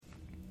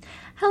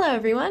Hello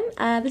everyone,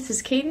 this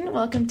is Kaden.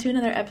 Welcome to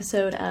another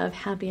episode of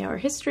Happy Hour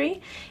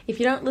History. If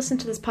you don't listen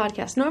to this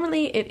podcast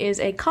normally, it is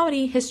a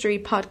comedy history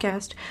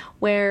podcast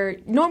where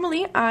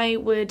normally I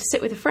would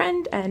sit with a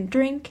friend and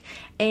drink,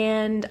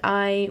 and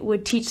I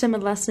would teach them a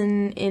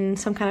lesson in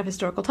some kind of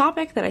historical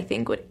topic that I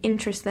think would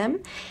interest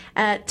them.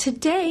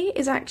 Today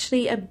is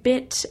actually a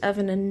bit of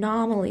an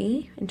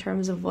anomaly in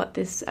terms of what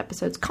this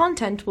episode's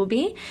content will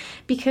be,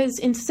 because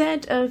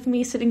instead of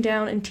me sitting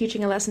down and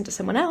teaching a lesson to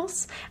someone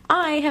else,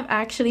 I have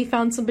actually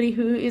found somebody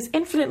who is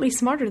infinitely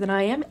smarter than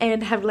I am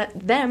and have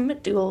let them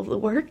do all the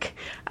work.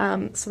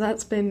 So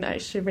that's been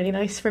actually really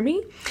nice for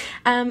me.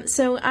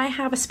 So I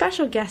have a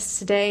special guest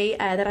today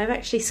that I've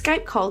actually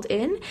Skype called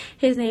in.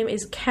 His name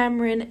is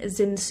Cameron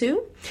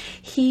Zinsou.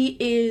 He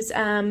is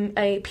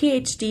a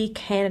PhD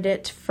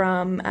candidate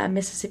from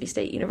Mississippi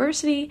State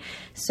University.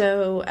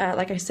 So,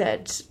 like I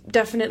said,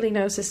 definitely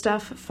knows his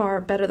stuff far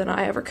better than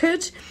I ever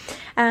could.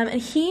 And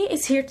he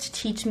is here to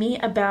teach me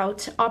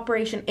about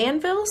Operation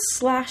Anvil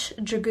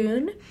 /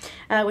 Dragoon,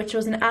 which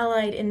was an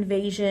Allied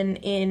invasion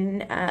in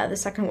the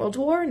Second World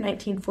War,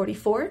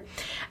 1944.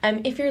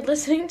 If you're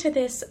listening to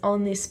this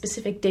on the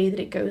specific day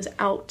that it goes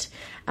out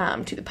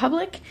to the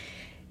public,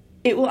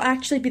 it will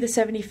actually be the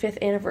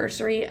 75th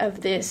anniversary of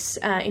this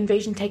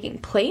invasion taking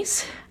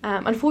place.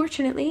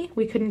 Unfortunately,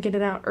 we couldn't get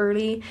it out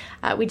early.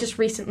 We just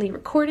recently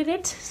recorded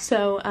it,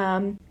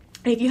 so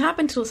if you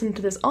happen to listen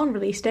to this on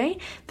release day,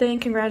 then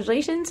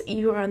congratulations,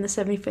 you are on the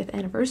 75th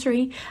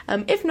anniversary.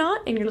 If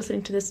not, and you're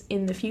listening to this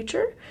in the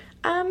future,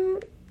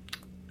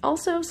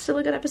 also still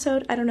a good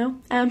episode. I don't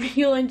know.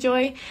 You'll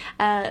enjoy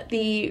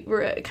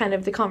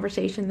the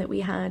conversation that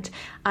we had.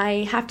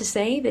 I have to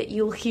say that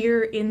you'll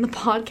hear in the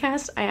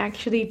podcast, I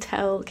actually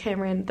tell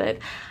Cameron that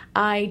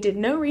I did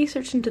no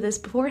research into this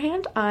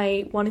beforehand.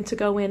 I wanted to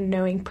go in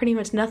knowing pretty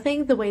much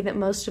nothing, the way that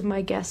most of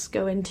my guests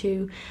go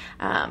into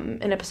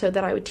an episode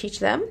that I would teach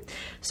them.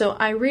 So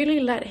I really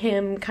let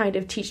him kind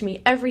of teach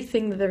me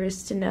everything that there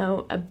is to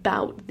know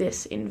about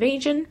this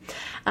invasion.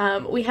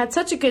 We had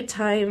such a good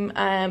time,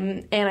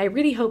 and I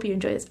really hope you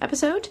enjoy this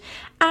episode.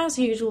 As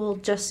usual,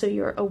 just so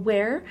you're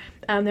aware,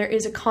 there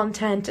is a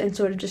content and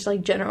sort of just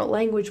like general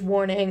language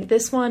warning.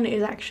 This one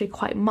is actually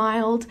quite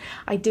mild.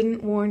 I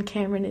didn't warn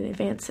Cameron in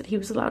advance that he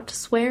was allowed to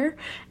swear,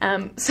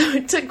 so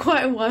it took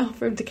quite a while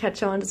for him to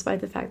catch on, despite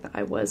the fact that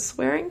I was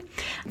swearing.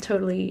 That's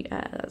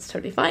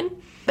totally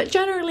fine. But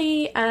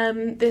generally,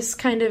 this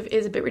kind of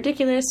is a bit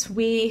ridiculous.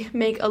 We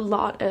make a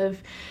lot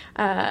of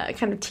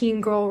kind of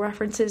teen girl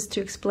references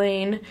to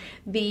explain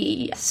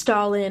the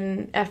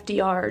Stalin,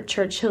 FDR,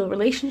 Churchill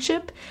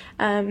relationship.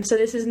 So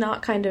this is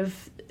not kind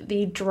of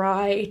the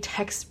dry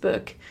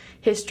textbook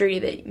history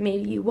that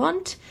maybe you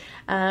want.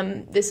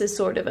 This is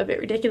sort of a bit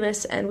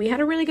ridiculous, and we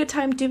had a really good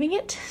time doing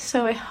it,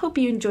 so I hope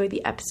you enjoyed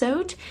the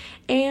episode,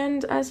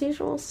 and as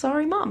usual,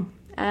 sorry Mom,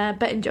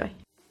 but enjoy.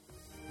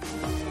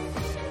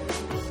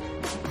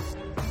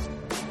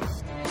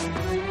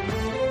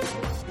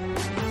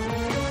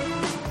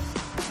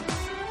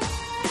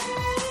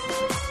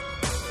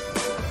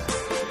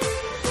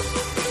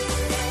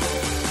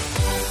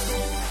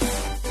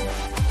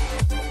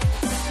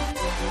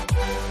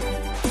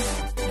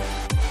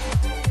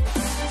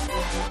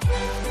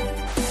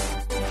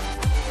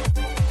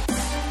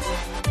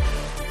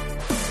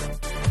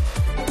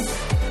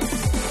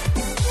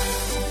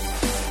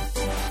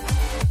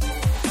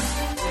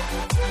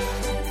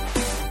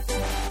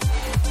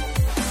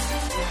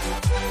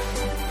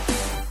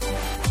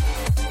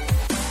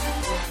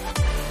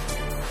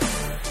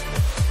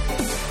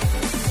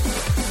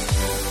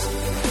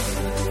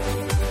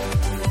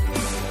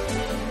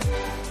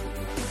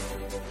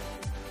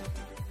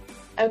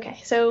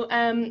 Okay, so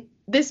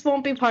this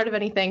won't be part of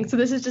anything, so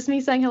this is just me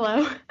saying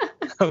hello.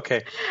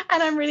 Okay.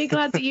 And I'm really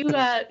glad that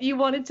you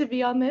wanted to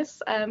be on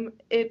this.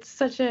 It's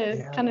such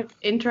a kind of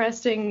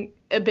interesting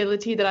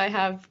ability that I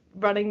have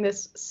running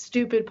this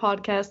stupid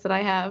podcast that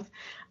I have,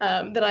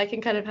 that I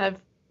can kind of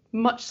have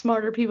much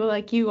smarter people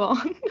like you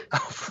on.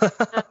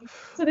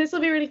 So this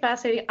will be really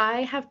fascinating.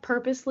 I have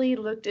purposely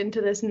looked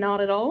into this not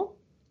at all.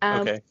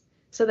 Okay.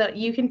 So that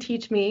you can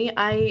teach me.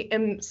 I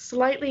am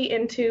slightly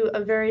into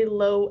a very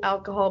low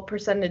alcohol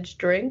percentage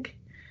drink,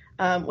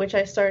 which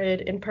I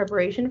started in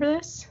preparation for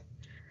this.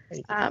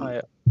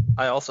 I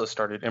also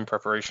started in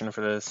preparation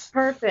for this.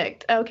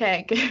 Perfect.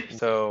 Okay, good.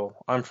 So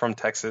I'm from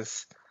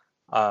Texas,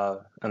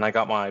 and I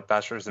got my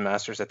bachelor's and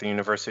master's at the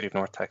University of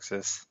North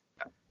Texas.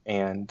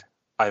 And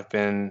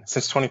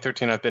since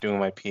 2013, I've been doing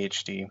my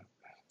PhD.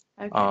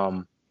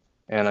 Okay.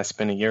 And I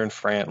spent a year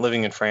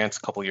living in France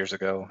a couple years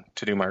ago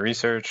to do my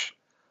research.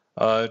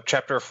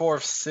 Chapter 4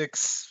 of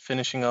 6,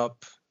 finishing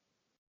up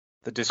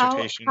the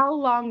dissertation. How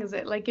long is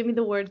it? Like, give me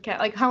the word count.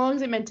 Like, how long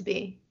is it meant to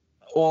be?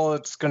 Well,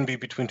 it's going to be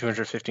between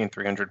 250 and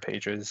 300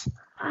 pages.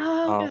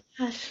 Oh,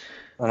 gosh.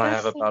 And I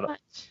have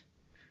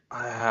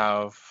I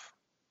have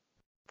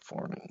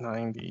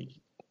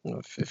 490,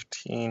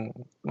 15,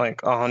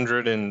 like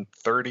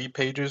 130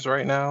 pages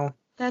right now.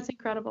 That's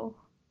incredible.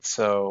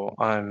 So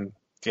I'm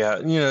Yeah,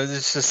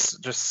 it's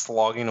just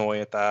slogging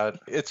away at that.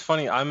 It's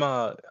funny.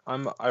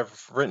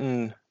 I've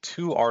written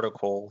two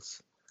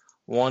articles.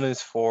 One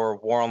is for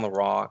War on the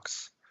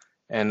Rocks,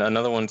 and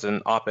another one's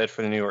an op-ed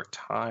for the New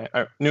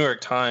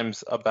York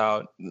Times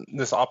about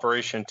this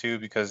operation too,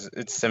 because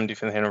its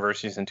 75th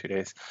anniversary is in 2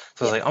 days.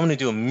 So I was Yeah. like, I'm gonna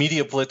do a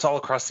media blitz all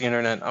across the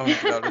internet. I'm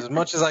gonna get out as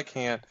much as I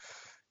can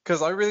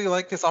because I really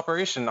like this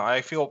operation.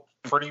 I feel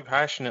pretty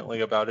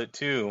passionately about it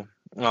too.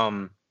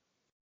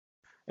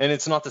 And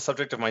it's not the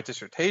subject of my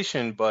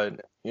dissertation,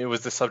 but it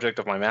was the subject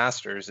of my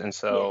master's, and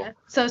so Yeah.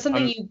 So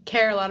something I'm you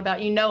care a lot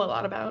about, you know a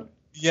lot about.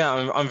 yeah,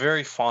 I'm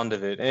very fond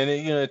of it, and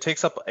it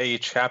takes up a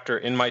chapter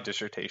in my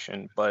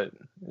dissertation, but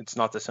it's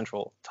not the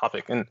central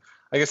topic. And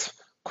I guess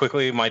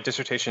quickly, my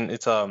dissertation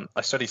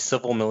I study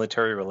civil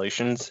military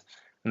relations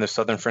in the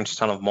southern French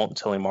town of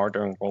Montélimar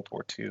during World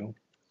War II.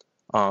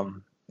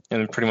 Um,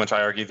 and pretty much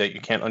I argue that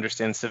you can't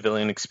understand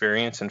civilian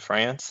experience in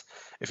France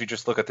if you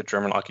just look at the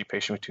German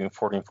occupation between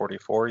 40 and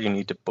 44. You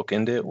need to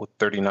bookend it with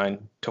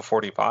 39 to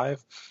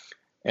 45.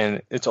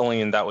 And it's only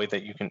in that way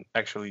that you can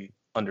actually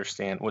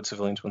understand what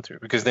civilians went through,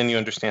 because then you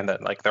understand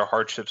that like their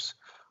hardships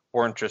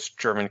weren't just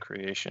German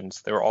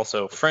creations. They were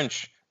also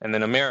French and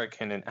then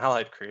American and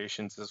Allied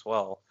creations as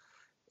well.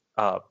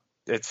 Uh,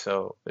 that's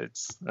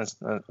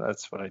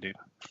what I do.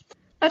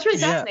 That's really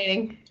Yeah.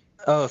 fascinating.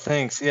 Oh,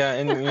 thanks. Yeah,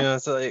 and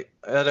it's like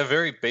at a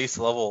very base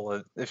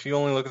level, if you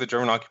only look at the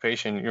German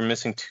occupation, you're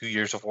missing 2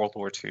 years of World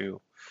War II.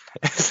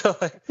 So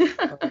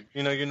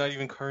you're not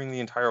even covering the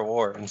entire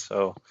war. And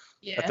so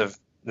at Yeah.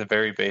 the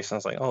very base, I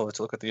was like, oh,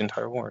 let's look at the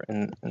entire war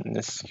in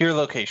this here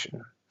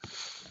location.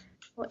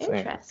 Well, So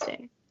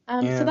interesting.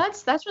 So yeah.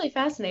 that's really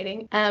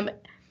fascinating.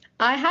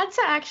 I had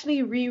to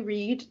actually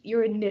reread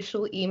your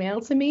initial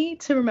email to me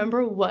to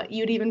remember what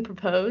you'd even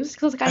proposed.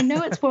 Because like I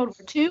know it's World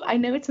War II, I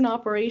know it's an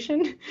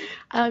operation.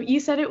 You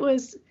said it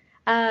was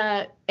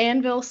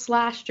Anvil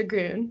slash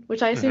Dragoon,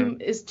 which I hmm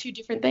assume is two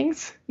different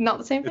things, not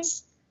the same thing.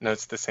 It's no,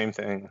 it's the same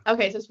thing.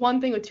 Okay, so it's one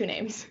thing with two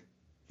names.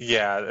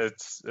 Yeah,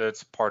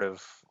 it's part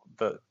of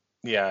the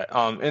yeah.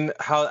 And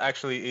how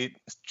actually it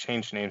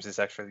changed names is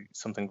actually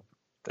something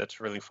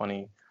that's really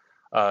funny.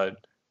 Uh,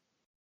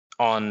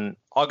 on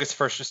August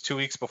 1st, just 2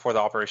 weeks before the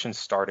operation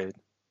started,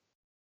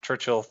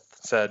 Churchill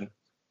said,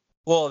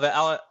 "Well, the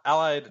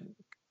Allied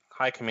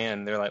High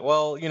Command, they're like,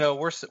 well,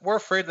 we're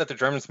afraid that the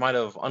Germans might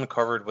have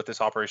uncovered what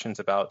this operation's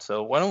about.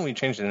 So why don't we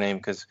change the name?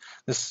 Because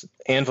this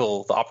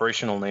Anvil, the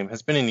operational name,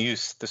 has been in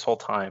use this whole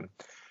time,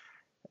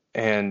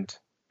 and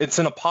it's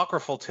an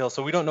apocryphal tale,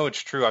 so we don't know it's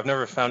true. I've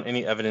never found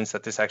any evidence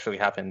that this actually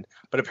happened.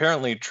 But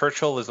apparently,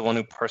 Churchill is the one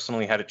who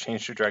personally had it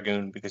changed to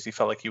Dragoon because he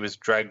felt like he was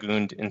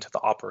dragooned into the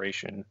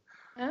operation.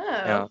 Oh.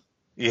 Yeah,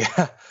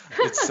 yeah.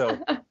 It's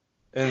so I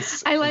and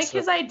like so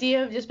his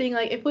idea of just being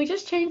like, if we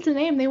just change the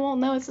name, they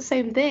won't know it's the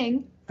same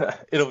thing.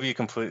 it'll be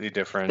completely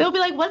different. They'll be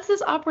like, what's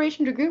this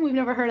Operation Dragoon? We've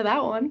never heard of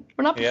that one.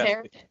 We're not Yeah.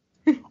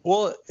 prepared.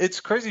 Well,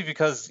 it's crazy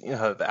because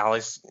the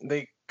Allies,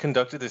 they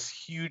conducted this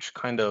huge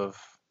kind of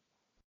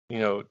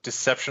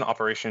deception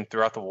operation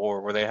throughout the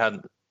war where they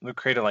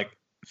created like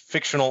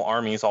fictional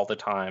armies all the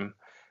time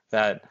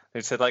that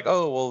they said like,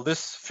 oh well,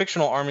 this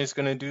fictional army is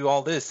going to do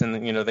all this, and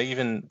they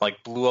even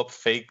like blew up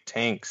fake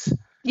tanks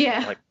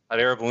Yeah. like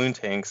hot air balloon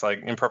tanks like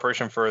in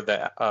preparation for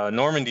the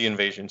Normandy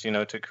invasions,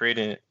 to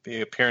create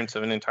the appearance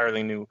of an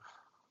entirely new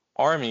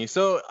army.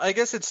 So I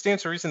guess it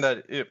stands to reason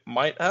that it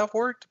might have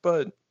worked,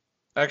 but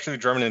actually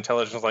German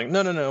intelligence was like,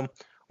 no, no, no.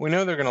 We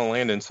know they're going to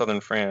land in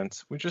southern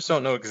France. We just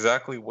don't know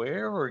exactly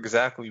where or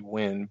exactly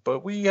when,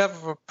 but we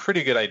have a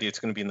pretty good idea it's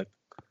going to be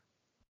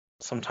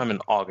sometime in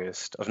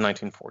August of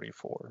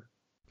 1944.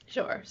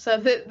 Sure. So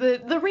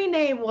the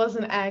rename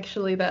wasn't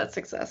actually that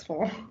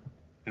successful.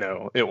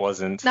 No, it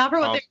wasn't. Not for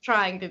what they were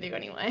trying to do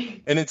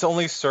anyway. And it's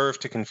only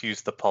served to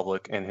confuse the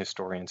public and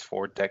historians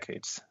for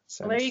decades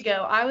Well, there you since.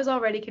 go. I was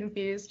already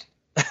confused.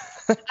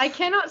 I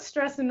cannot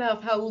stress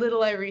enough how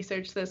little I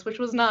researched this, which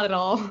was not at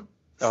all.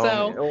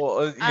 So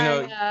Well,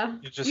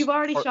 you just you've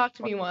already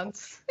shocked me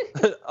once.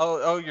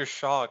 oh, you're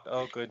shocked.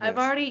 Oh, I've goodness.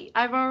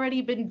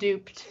 already been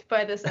duped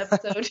by this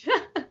episode.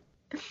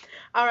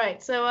 All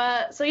right, so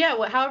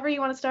yeah, however you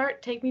want to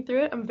start, take me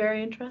through it. I'm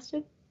very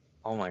interested.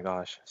 Oh my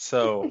gosh.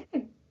 So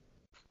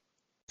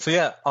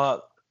yeah,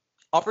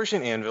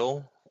 Operation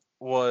Anvil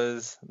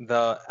was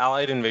the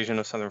Allied invasion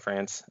of southern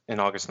France in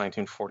August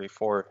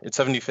 1944. Its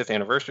 75th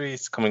anniversary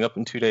is coming up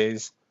in 2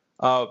 days.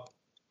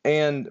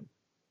 And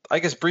I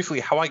guess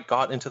briefly, how I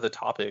got into the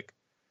topic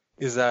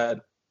is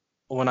that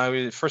when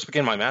I first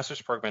began my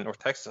master's program in North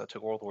Texas, I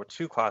took a World War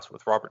II class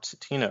with Robert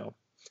Citino,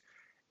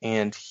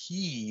 and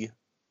he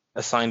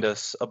assigned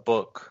us a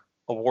book,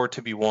 A War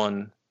to Be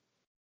Won.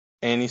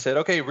 And he said,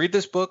 okay, read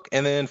this book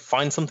and then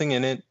find something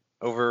in it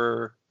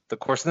over the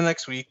course of the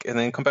next week and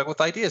then come back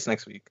with ideas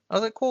next week. I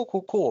was like, cool,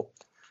 cool, cool.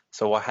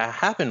 So what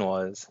happened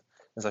was,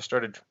 as I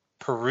started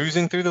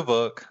perusing through the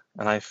book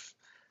and I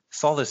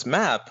saw this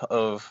map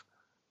of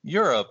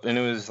Europe, and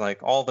it was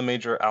like all the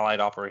major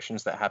Allied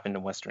operations that happened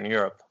in Western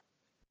Europe.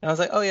 And I was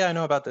like, oh yeah, I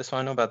know about this one,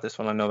 I know about this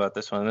one, I know about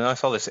this one. And then I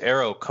saw this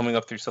arrow coming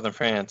up through southern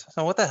France.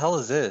 So what the hell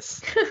is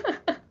this?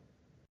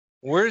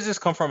 where does this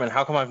come from, and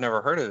how come I've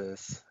never heard of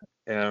this?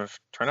 And it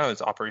turned out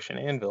it's Operation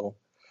Anvil.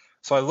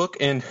 So I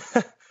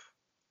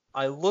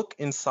look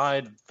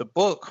inside the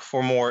book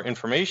for more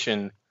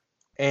information,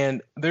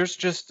 and there's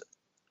just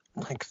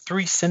like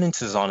 3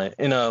 sentences on it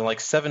in a like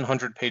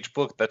 700-page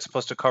book that's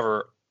supposed to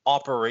cover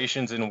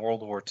operations in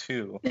World War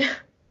II.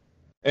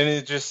 And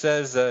it just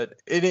says that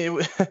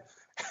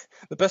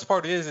the best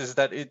part is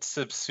that it's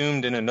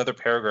subsumed in another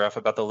paragraph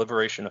about the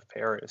liberation of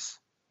Paris.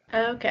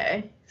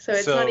 Okay, so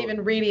it's not So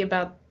even really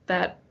about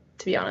that,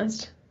 to be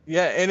honest.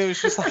 yeah, and it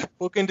was just like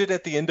bookended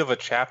at the end of a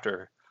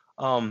chapter.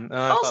 And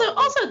I Also,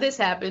 thought, well, this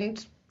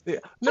happened. yeah,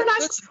 We're no, not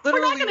that's we're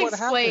not literally gonna what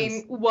explain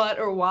happens. what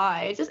or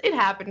why. It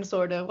happened,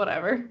 sort of,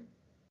 whatever.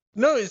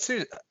 No, it's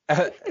serious.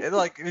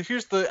 Like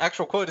here's the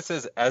actual quote. It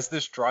says, "As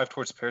this drive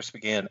towards Paris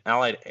began,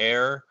 Allied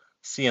air,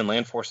 sea, and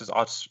land forces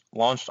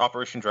launched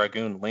Operation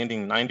Dragoon,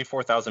 landing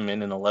 94,000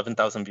 men and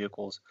 11,000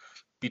 vehicles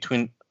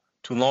between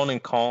Toulon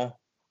and Caen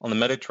on the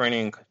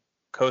Mediterranean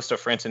coast of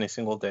France in a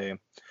single day.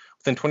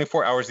 Within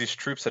 24 hours, these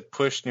troops had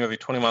pushed nearly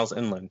 20 miles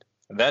inland.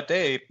 That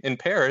day, in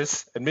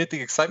Paris, amid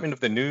the excitement of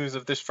the news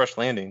of this fresh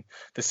landing,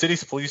 the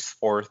city's police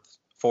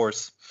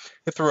force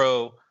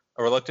Hithrow,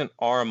 a reluctant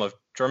arm of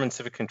German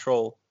civic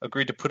control,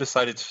 agreed to put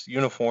aside its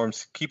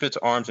uniforms, keep its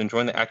arms, and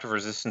join the active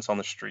resistance on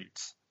the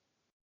streets."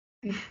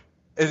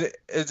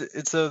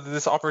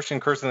 This operation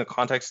occurs in the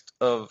context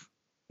of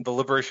the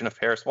liberation of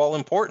Paris. While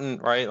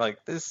important, right?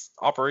 Like this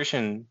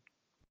operation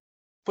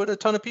put a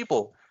ton of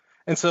people.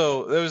 And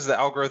so that was the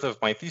algorithm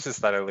of my thesis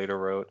that I later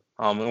wrote,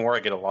 and where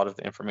I get a lot of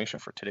the information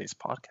for today's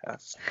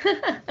podcast.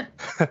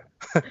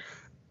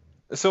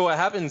 So what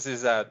happens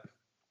is that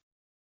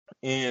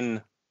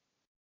in,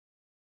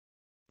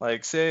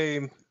 like, say,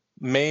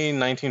 May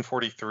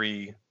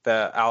 1943,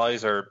 the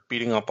Allies are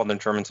beating up on the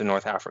Germans in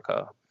North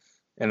Africa,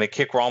 and they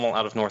kick Rommel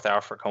out of North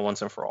Africa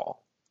once and for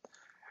all.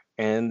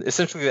 And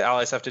essentially the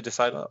Allies have to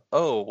decide,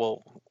 oh,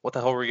 well, what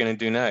the hell are we going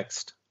to do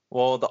next?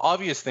 Well, the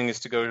obvious thing is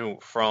to go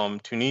from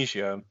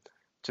Tunisia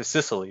to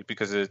Sicily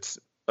because it's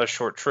a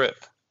short trip.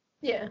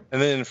 Yeah.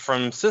 And then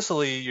from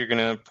Sicily, you're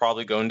going to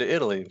probably go into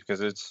Italy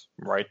because it's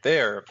right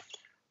there.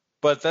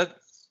 But that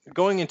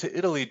going into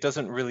Italy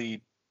doesn't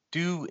really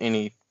do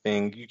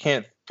anything. You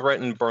can't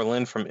threaten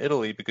Berlin from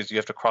Italy because you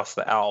have to cross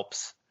the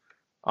Alps.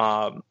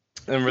 And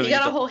really, You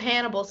got a whole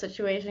Hannibal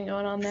situation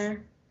going on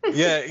there.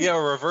 yeah,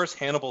 a reverse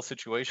Hannibal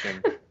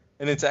situation.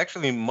 And it's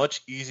actually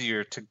much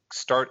easier to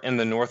start in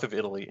the north of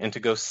Italy and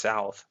to go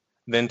south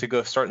than to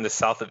go start in the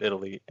south of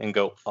Italy and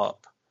go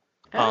up.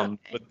 Okay.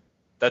 But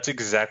that's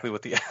exactly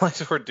what the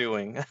Allies were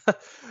doing.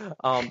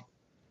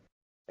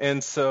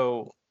 And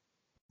so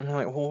I'm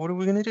like, well, what are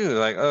we going to do?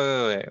 Like,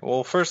 okay,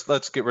 well, first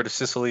let's get rid of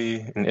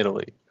Sicily and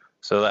Italy.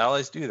 So the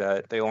Allies do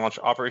that. They launch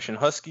Operation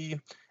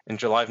Husky in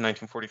July of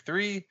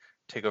 1943,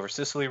 take over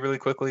Sicily really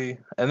quickly.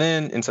 And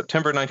then in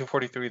September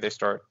 1943, they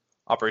start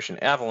Operation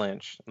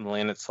Avalanche and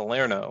land at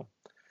Salerno.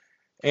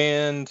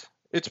 And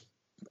it's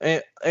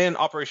and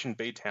Operation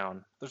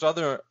Baytown. There's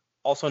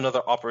also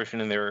another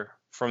operation in there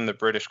from the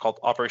British called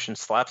Operation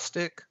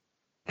Slapstick.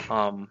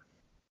 And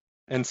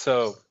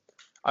so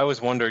I always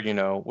wonder,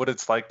 what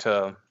it's like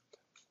to,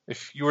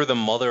 if you were the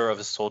mother of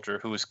a soldier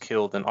who was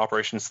killed in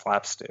Operation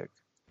Slapstick.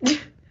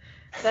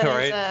 That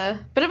right? is a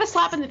bit of a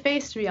slap in the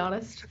face, to be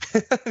honest.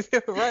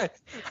 Yeah, right.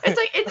 It's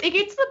like it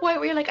gets to the point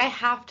where you're like, I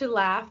have to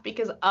laugh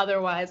because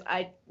otherwise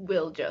I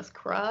will just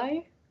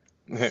cry.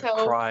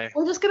 So Cry.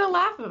 we're just gonna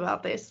laugh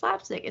about this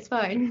slapstick. It's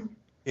fine.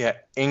 Yeah,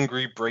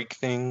 angry break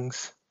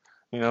things.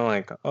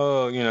 Like,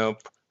 oh,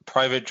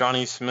 Private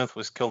Johnny Smith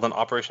was killed in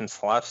Operation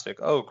Slapstick.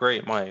 Oh,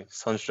 great, my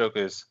son's joke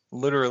is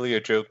literally a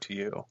joke to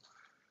you.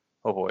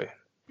 Oh boy.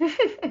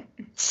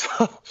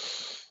 So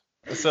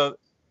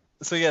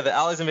yeah, the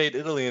Allies invade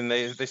Italy and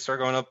they start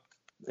going up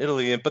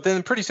Italy, but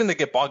then pretty soon they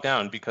get bogged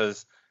down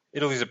because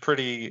Italy's a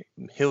pretty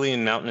hilly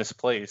and mountainous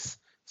place,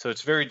 so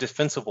it's very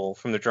defensible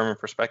from the German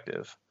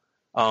perspective.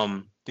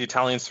 The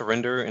Italians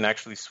surrender and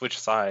actually switch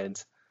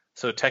sides.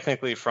 So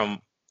technically,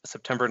 from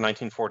September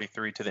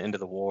 1943 to the end of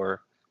the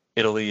war,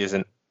 Italy is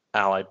an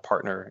Allied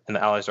partner, and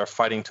the Allies are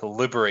fighting to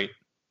liberate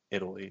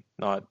Italy,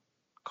 not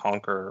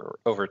conquer or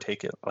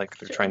overtake it like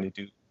they're trying to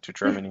do to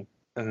Germany.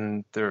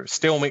 And their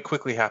stalemate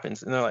quickly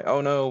happens, and they're like,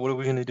 "Oh no, what are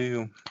we gonna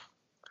do?"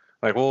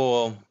 Like,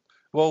 well,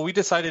 we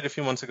decided a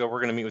few months ago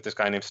we're gonna meet with this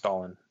guy named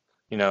Stalin.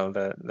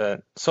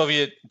 That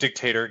Soviet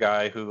dictator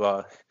guy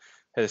who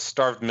has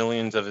starved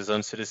millions of his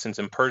own citizens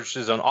and purged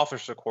his own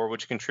officer corps,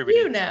 which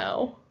contributed.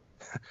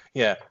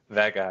 Yeah,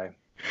 that guy,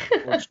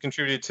 which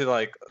contributed to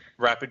like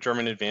rapid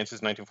German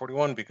advances in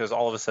 1941 because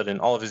all of a sudden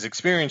all of his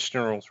experienced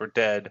generals were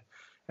dead,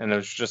 and there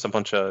was just a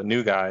bunch of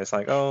new guys.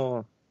 Like,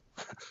 oh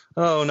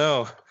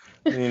no.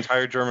 The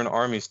entire German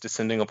army is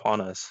descending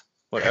upon us.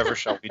 Whatever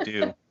shall we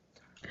do?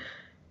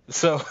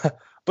 So,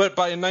 but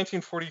by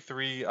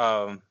 1943,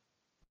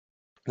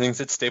 things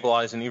had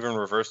stabilized and even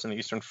reversed in the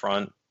Eastern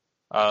Front.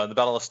 The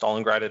Battle of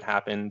Stalingrad had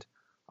happened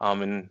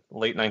in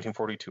late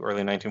 1942,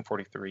 early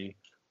 1943.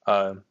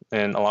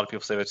 And a lot of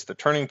people say that's the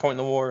turning point in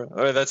the war.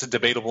 That's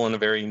debatable in a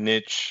very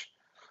niche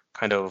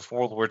kind of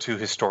World War II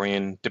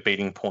historian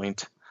debating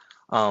point.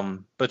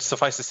 But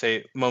suffice to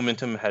say,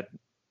 momentum had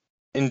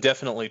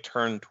indefinitely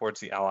turned towards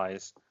the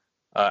Allies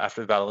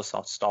after the Battle of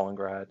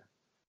Stalingrad.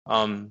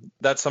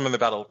 That summer, the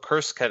Battle of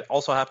Kursk had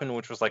also happened,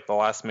 which was like the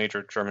last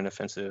major German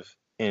offensive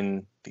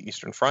in the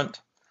Eastern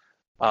Front.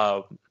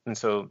 And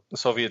so the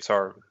Soviets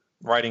are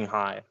riding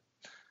high.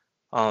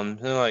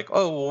 They're like,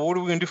 oh, well, what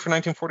are we going to do for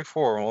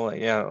 1944? Well,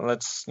 yeah,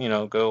 let's,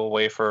 go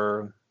away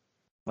for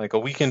like a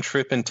weekend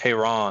trip in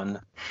Tehran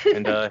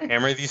and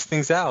hammer these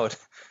things out.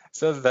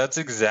 So that's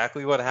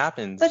exactly what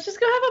happens. Let's just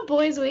go have a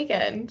boys'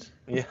 weekend.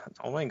 Yeah.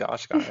 Oh my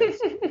gosh, guys.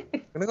 We're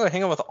going to go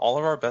hang out with all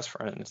of our best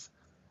friends.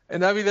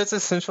 And I mean, that's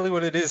essentially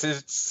what it is.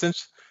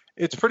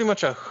 It's pretty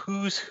much a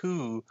who's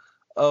who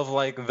of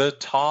like the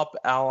top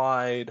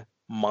Allied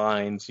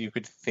minds you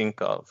could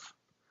think of.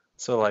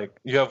 So like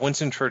you have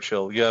Winston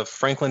Churchill, you have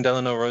Franklin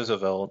Delano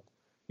Roosevelt,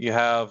 you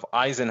have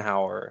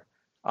Eisenhower,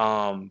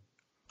 you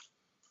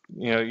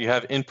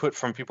have input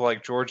from people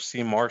like George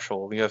C.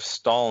 Marshall, you have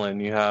Stalin,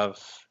 you have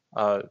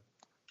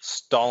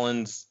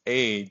Stalin's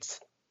aides,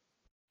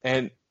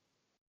 and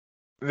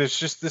there's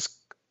just this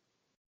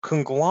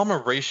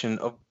conglomeration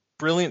of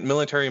brilliant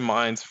military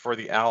minds for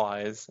the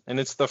Allies, and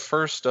it's the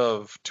first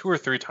of 2 or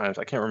 3 times,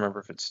 I can't remember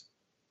if it's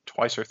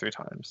twice or 3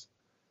 times,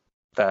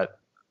 that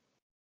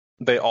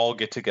they all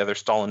get together.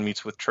 Stalin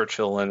meets with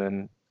Churchill and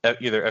then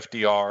either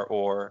FDR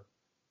or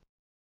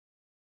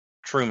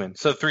Truman.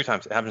 So 3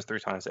 times. It happens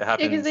 3 times. It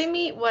happens. Yeah, because they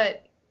meet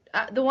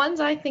the ones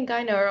I think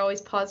I know are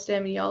always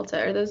Potsdam and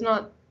Yalta. Are those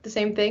not the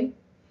same thing?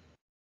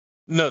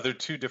 No, they're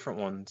 2 different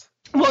ones.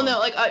 Well,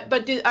 no,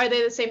 but are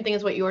they the same thing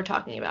as what you were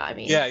talking about? I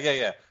mean.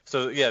 Yeah.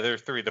 So yeah, there are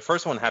 3. The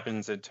first one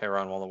happens in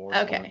Tehran while the war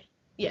is going.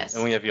 Yes.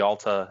 And we have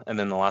Yalta, and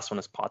then the last one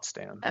is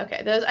Potsdam.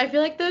 Okay. I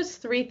feel like those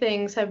 3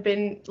 things have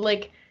been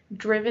like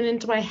driven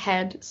into my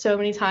head so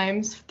many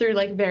times through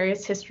like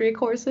various history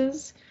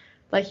courses.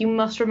 Like you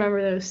must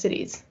remember those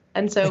cities.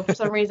 And so for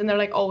some reason they're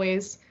like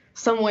always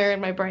somewhere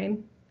in my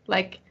brain.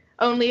 Like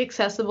only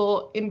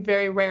accessible in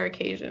very rare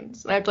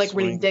occasions. And I have to like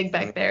really dig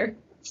back there.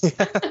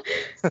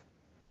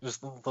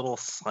 Just little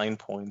sign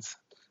points.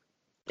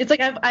 It's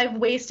like I've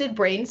wasted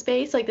brain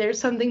space. Like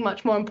there's something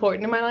much more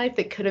important in my life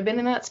that could have been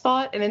in that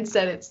spot, and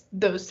instead it's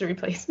those 3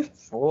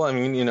 places. Well, I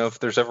mean, if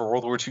there's ever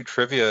World War II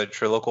trivia at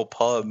your local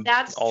pub.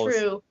 That's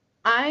true.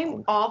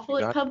 I'm awful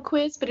at pub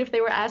quiz, but if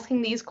they were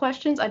asking these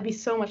questions, I'd be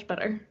so much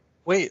better.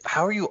 Wait,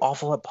 how are you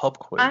awful at pub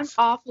quiz? I'm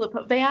awful at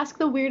pub. They ask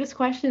the weirdest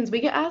questions. We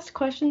get asked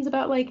questions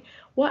about like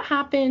what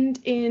happened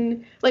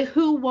in like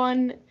who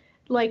won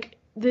like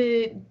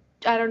the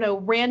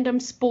random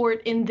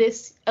sport in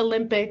this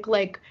Olympic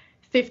like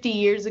 50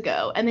 years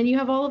ago. And then you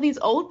have all of these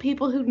old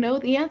people who know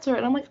the answer,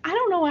 and I'm like, I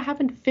don't know what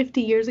happened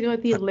 50 years ago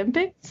at the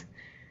Olympics.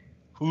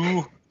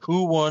 Who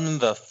won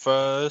the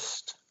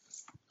first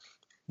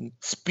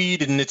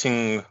speed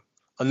knitting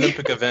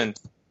Olympic event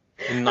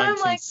in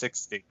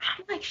 1960?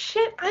 I'm like,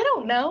 shit, I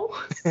don't know.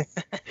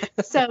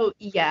 So,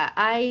 yeah,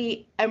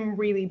 I am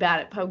really bad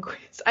at pub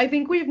quiz. I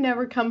think we've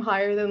never come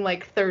higher than,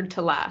 like, 3rd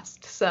to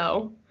last,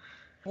 so.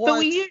 What? But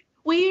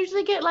we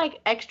usually get, like,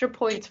 extra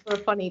points for a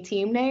funny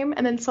team name,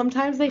 and then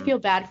sometimes they feel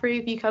bad for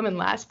you if you come in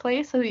last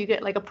place, so you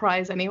get, like, a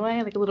prize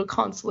anyway, like a little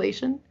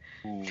consolation.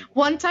 Ooh.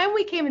 One time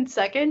we came in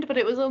 2nd, but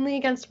it was only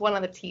against one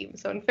other team,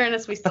 so in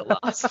fairness, we still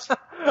lost.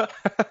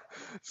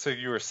 So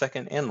you were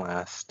 2nd and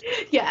last.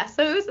 Yeah,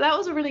 so that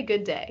was a really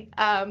good day.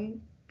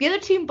 The other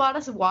team bought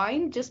us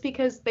wine just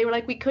because they were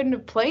like, we couldn't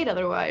have played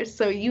otherwise,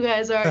 so you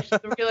guys are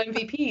the real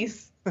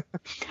MVPs.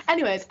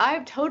 Anyways,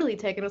 I've totally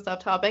taken us off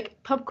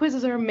topic. Pub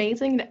quizzes are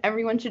amazing, and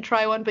everyone should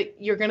try one,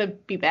 but you're going to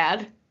be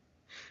bad.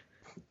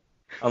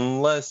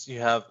 Unless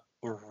you have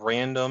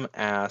random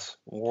ass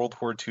World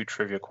War II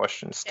trivia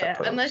questions to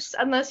pose.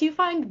 Unless you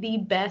find the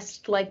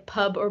best like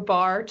pub or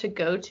bar to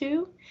go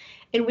to,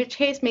 in which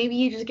case maybe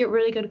you just get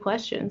really good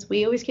questions.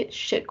 We always get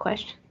shit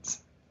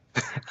questions.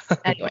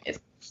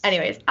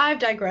 Anyways, I've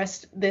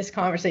digressed this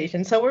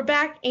conversation. So we're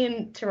back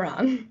in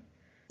Tehran.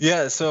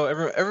 Yeah, so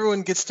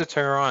everyone gets to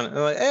Tehran and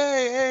they're like,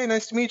 hey,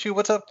 nice to meet you.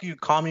 What's up, you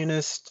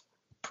communist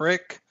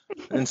prick?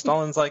 And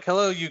Stalin's like,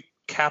 hello, you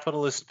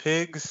capitalist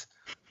pigs.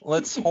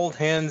 Let's hold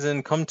hands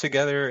and come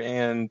together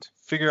and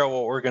figure out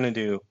what we're going to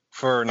do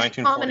for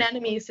 1940. Common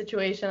enemy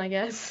situation, I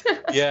guess.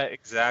 Yeah,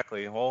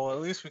 exactly. Well, at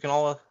least we can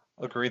all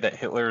agree that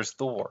Hitler's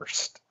the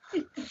worst.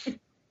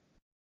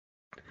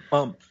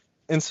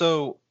 And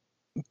so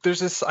there's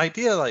this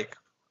idea like,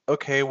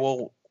 okay,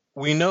 well,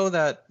 we know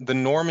that the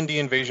Normandy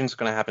invasion is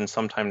going to happen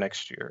sometime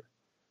next year.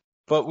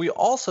 But we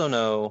also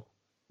know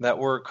that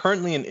we're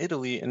currently in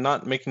Italy and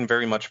not making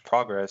very much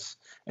progress.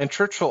 And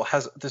Churchill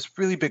has this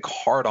really big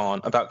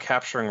hard-on about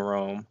capturing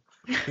Rome.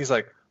 He's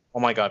like, oh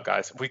my God,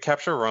 guys, if we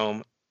capture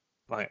Rome,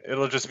 like,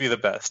 it'll just be the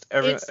best.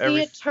 It's the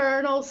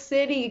eternal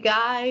city,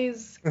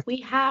 guys.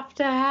 We have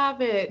to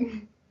have it.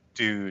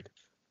 Dude,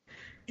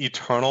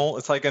 eternal?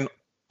 It's like an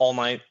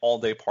all-night,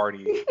 all-day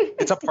party.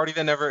 It's a party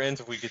that never ends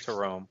if we get to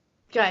Rome.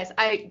 Guys,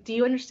 do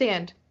you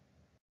understand?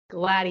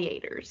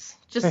 Gladiators.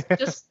 Just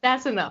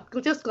that's enough.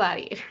 Just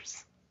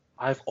gladiators.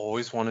 I've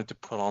always wanted to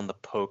put on the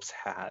Pope's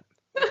hat.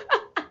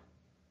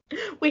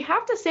 We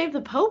have to save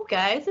the Pope,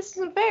 guys. This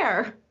isn't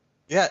fair.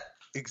 Yeah,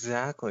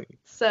 exactly.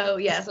 So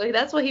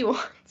that's what he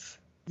wants.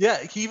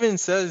 Yeah, he even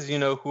says,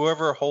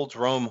 whoever holds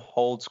Rome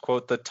holds,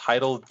 quote, the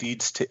title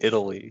deeds to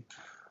Italy,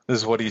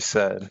 is what he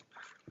said.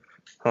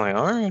 I'm like,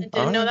 all right, I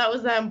didn't know that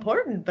was that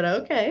important, but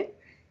okay.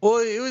 Well,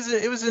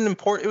 it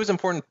was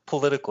important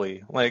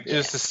politically. Like it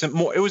was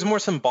it was more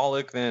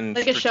symbolic than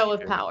like a show of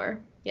strategic. power.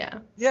 Yeah.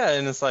 Yeah,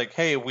 and it's like,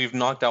 hey, we've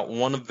knocked out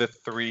one of the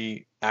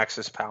three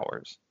Axis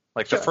powers.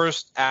 Like the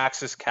first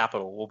Axis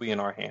capital will be in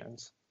our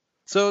hands.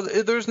 So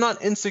there's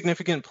not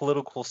insignificant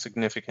political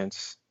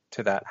significance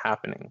to that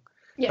happening.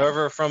 Yeah.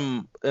 However,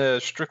 from a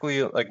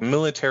strictly like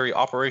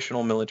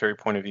operational military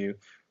point of view,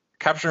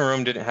 capturing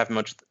Rome didn't have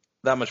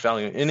that much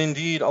value. And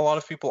indeed, a lot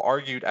of people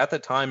argued at the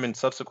time and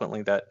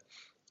subsequently that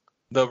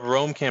the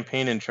Rome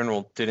campaign in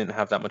general didn't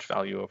have that much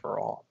value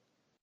overall.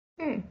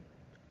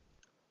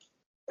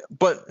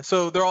 But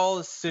so they're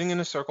all sitting in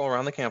a circle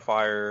around the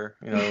campfire,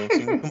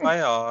 singing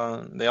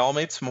Kumbaya. They all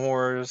made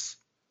s'mores.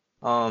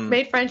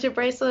 Made friendship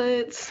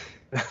bracelets.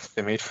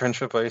 They made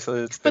friendship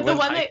bracelets. But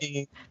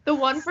the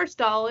one for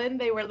Stalin,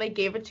 they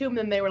gave it to him,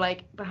 and they were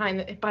like behind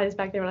his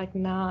back. They were like,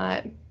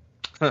 not.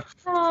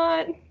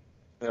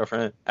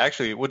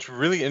 Actually, what's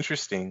really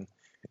interesting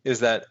is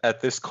that at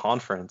this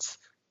conference,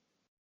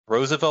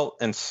 Roosevelt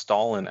and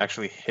Stalin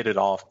actually hit it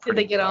off pretty well.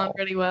 Did they get on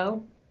pretty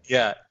well?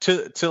 Yeah,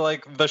 to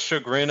like the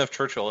chagrin of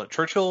Churchill.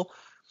 Churchill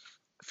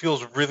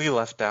feels really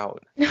left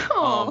out.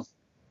 No.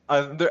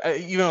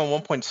 Even at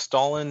one point,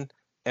 Stalin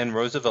and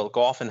Roosevelt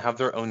go off and have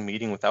their own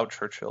meeting without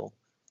Churchill,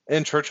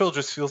 and Churchill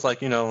just feels like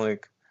he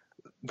just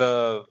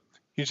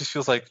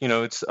feels like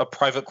it's a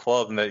private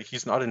club and that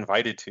he's not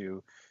invited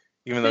to,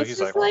 even though he's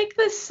like. This is like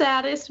the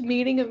saddest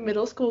meeting of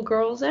middle school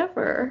girls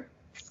ever.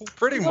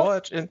 Pretty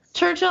much. And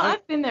Churchill,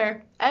 I've been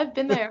there.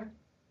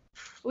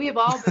 We have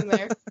all been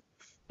there.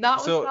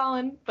 Not with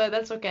Stalin, but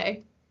that's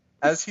okay.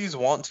 As he's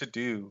wont to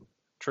do,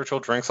 Churchill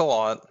drinks a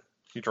lot.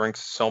 He drinks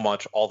so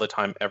much all the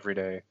time, every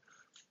day.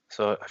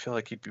 So I feel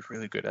like he'd be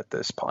really good at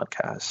this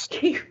podcast.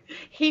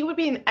 He would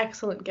be an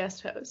excellent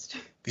guest host.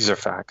 These are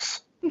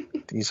facts.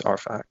 These are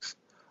facts.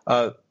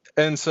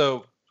 And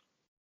so,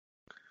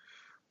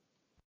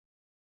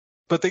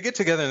 but they get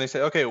together and they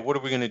say, okay, what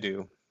are we going to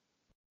do?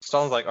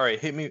 Stalin's like, all right,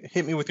 hit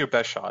me with your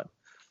best shot.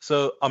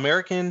 So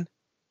American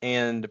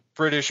and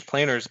British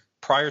planners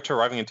prior to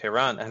arriving in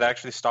Tehran had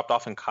actually stopped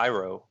off in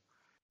Cairo,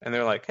 and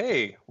they're like,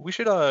 hey, we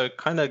should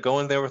kind of go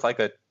in there with like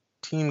a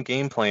team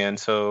game plan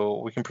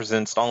so we can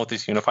present Stalin with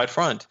this unified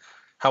front.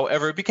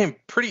 However, it became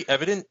pretty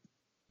evident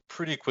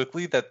pretty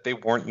quickly that they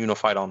weren't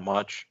unified on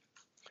much.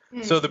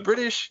 So the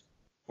British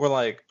were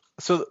like,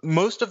 so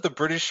most of the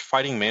British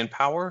fighting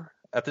manpower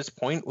at this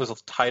point was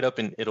tied up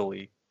in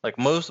Italy. Like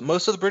most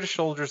of the British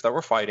soldiers that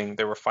were fighting,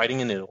 they were fighting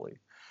in Italy.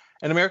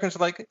 And Americans are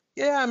like,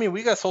 yeah, I mean,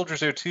 we got soldiers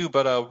there too,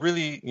 but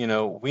really,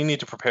 we need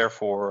to prepare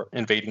for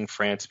invading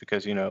France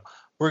because,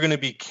 we're going to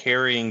be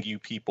carrying you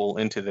people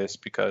into this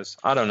because,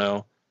 I don't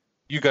know,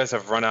 you guys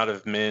have run out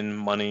of men,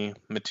 money,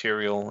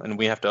 material, and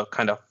we have to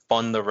kind of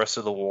fund the rest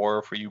of the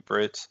war for you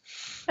Brits.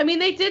 I mean,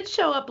 they did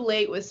show up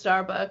late with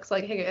Starbucks,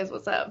 like, hey guys,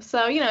 what's up?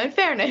 So, in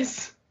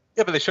fairness.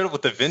 Yeah, but they showed up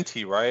with the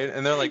Venti, right?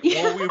 And they're like,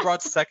 well, we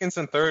brought seconds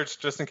and thirds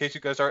just in case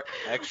you guys are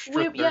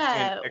extra thirsty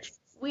and extra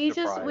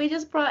we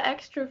just brought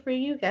extra for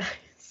you guys.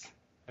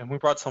 And we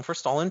brought some for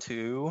Stalin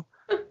too.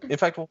 In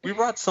fact, we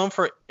brought some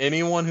for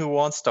anyone who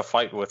wants to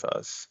fight with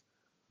us.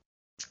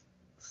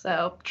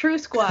 So, true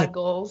squad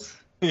goals.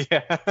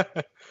 Yeah.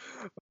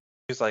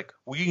 He's like,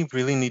 we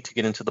really need to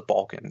get into the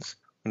Balkans.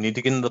 We need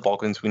to get into the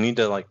Balkans. We need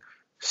to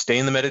stay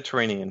in the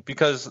Mediterranean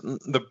because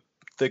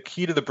the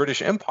key to the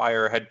British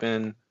Empire had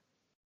been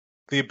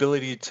the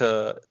ability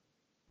to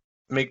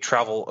make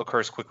travel occur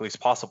as quickly as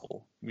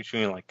possible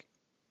between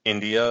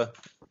India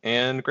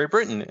and Great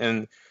Britain.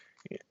 And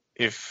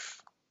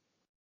if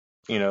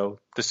the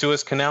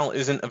Suez Canal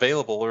isn't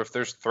available, or if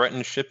there's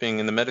threatened shipping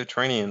in the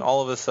Mediterranean,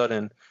 all of a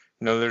sudden,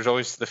 there's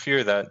always the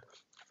fear that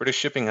British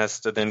shipping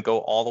has to then go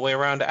all the way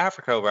around to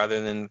Africa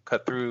rather than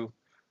cut through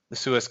the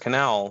Suez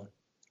Canal.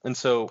 And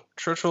so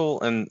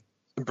Churchill and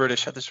the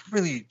British had this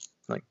really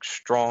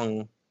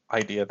strong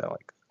idea that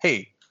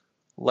hey,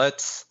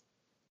 let's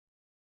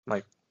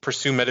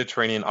pursue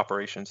Mediterranean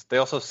operations. They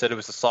also said it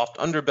was a soft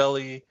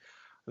underbelly,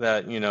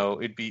 that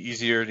it'd be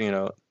easier.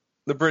 The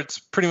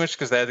Brits, pretty much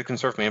because they had to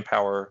conserve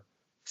manpower,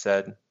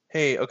 said,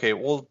 hey, okay,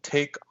 we'll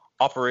take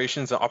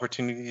operations and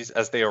opportunities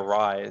as they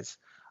arise,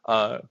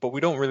 but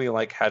we don't really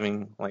like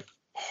having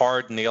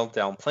hard nailed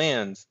down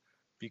plans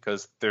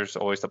because there's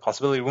always the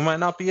possibility we might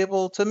not be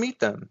able to meet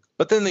them.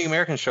 But then the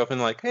Americans show up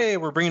and hey,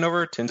 we're bringing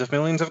over tens of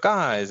millions of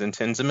guys and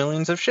tens of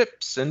millions of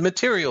ships and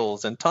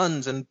materials and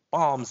tons and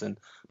bombs and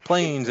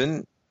planes.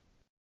 And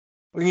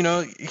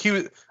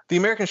the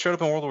Americans showed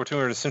up in World War II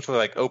and were essentially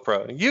like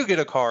Oprah. You get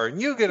a car,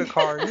 and you get a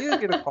car, and you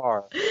get a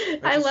car.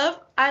 I love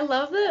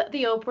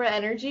the Oprah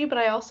energy, but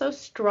I also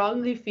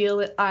strongly feel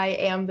that I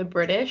am the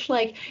British.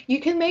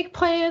 You can make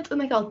plans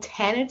and I'll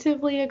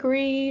tentatively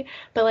agree,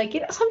 but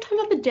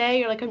sometimes of the day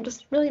you're I'm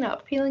just really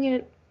not feeling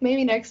it.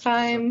 Maybe next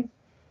time.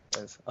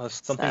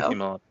 Something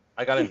came out.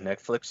 I gotta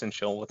Netflix and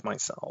chill with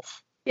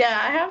myself. Yeah,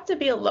 I have to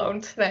be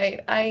alone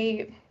tonight.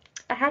 I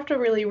have to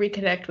really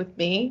reconnect with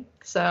me.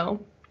 So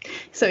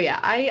yeah,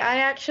 I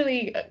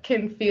actually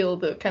can feel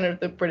the kind of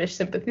the British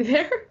sympathy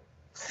there.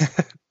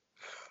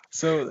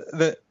 So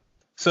the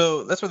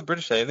so that's what the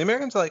British say. The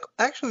Americans are like,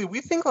 actually,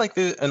 we think like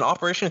an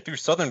operation through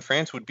southern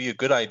France would be a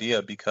good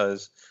idea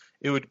because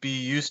it would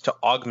be used to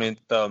augment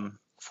the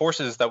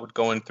forces that would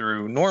go in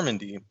through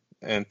Normandy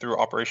and through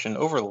Operation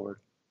Overlord.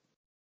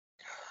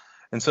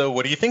 And so,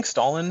 what do you think,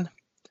 Stalin?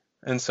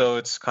 And so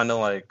it's kind of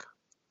like,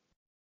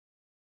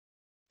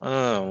 I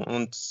don't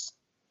know.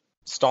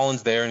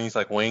 Stalin's there and he's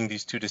like weighing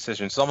these two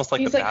decisions. It's almost like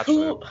The He's like,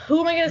 Bachelor.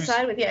 who am I gonna Who's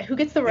side with? Yeah, who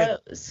gets the yeah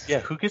rose? yeah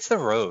who gets the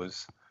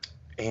rose?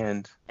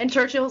 And And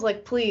Churchill's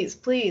like, please,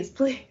 please,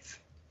 please.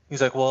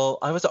 he's like, well,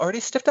 I was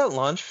already stiffed at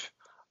lunch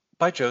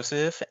by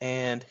Joseph,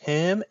 and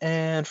him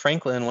and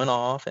Franklin went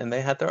off, and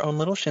they had their own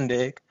little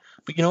shindig.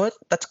 But you know what?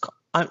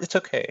 It's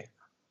okay.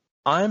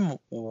 I'm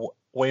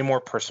way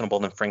more personable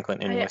than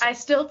Franklin, anyways. I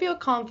still feel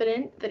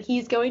confident that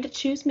he's going to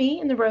choose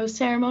me in the rose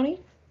ceremony.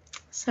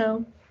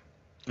 So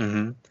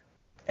hmm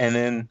And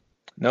then,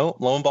 no,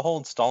 lo and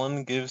behold,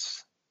 Stalin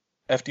gives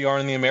FDR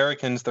and the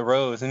Americans the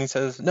rose, and he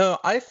says, "No,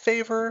 I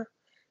favor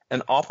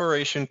an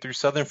operation through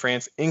southern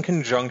France in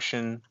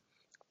conjunction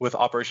with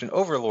Operation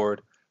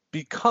Overlord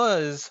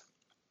because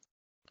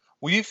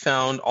we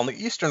found on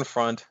the Eastern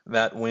Front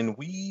that when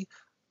we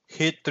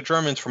hit the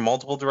Germans from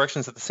multiple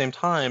directions at the same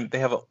time, they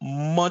have a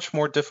much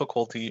more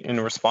difficulty in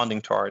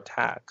responding to our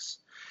attacks."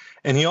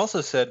 And he also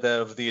said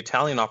that of the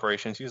Italian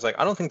operations, he was like,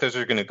 I don't think those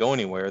are going to go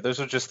anywhere. Those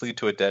will just lead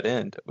to a dead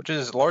end, which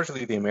is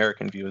largely the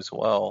American view as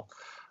well.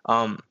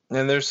 And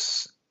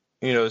there's,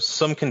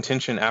 some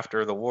contention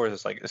after the war.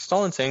 It's like, is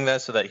Stalin saying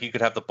that so that he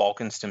could have the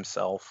Balkans to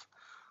himself?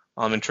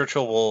 And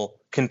Churchill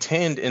will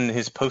contend in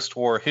his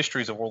post-war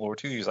histories of World War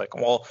II. He's like,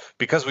 well,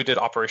 because we did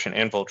Operation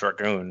Anvil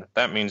Dragoon,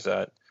 that means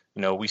that,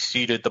 we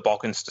ceded the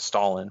Balkans to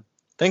Stalin.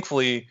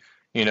 Thankfully,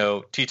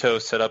 Tito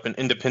set up an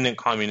independent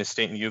communist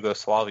state in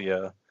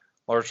Yugoslavia,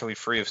 largely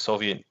free of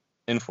Soviet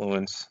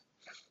influence.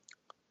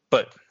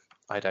 But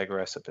I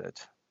digress a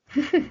bit.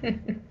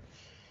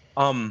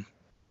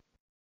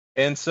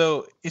 And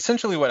so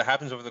essentially what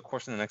happens over the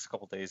course of the next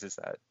couple of days is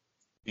that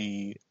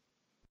the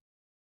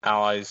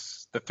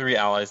three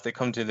allies, they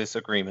come to this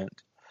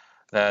agreement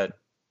that,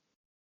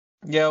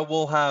 yeah,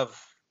 we'll have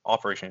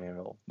Operation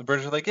Anvil. The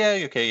British are like,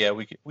 yeah, okay, yeah,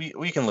 we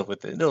can live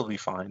with it. It'll be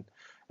fine.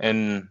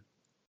 And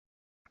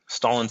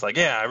Stalin's like,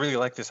 yeah, I really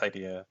like this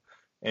idea.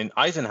 And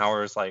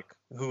Eisenhower is like,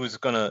 who is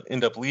going to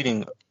end up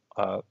leading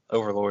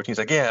Overlord. He's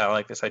like, yeah, I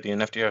like this idea.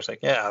 And FDR's like,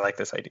 yeah, I like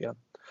this idea.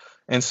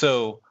 And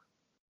so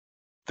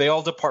they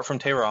all depart from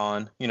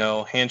Tehran,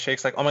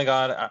 handshakes like, oh my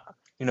God,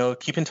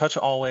 keep in touch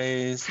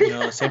always,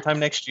 same time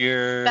next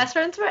year. Best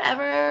friends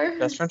forever.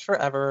 Best friends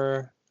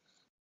forever.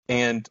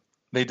 And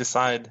they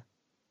decide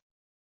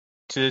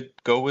to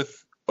go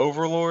with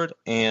Overlord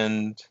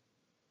and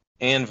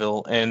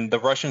Anvil, and the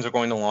Russians are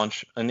going to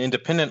launch an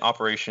independent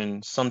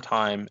operation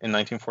sometime in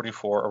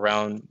 1944,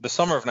 around the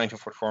summer of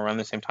 1944, around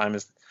the same time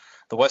as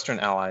the Western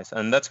Allies.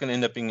 And that's going to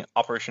end up being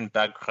Operation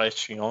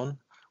Bagration,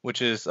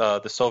 which is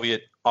the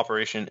Soviet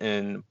operation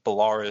in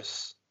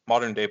Belarus,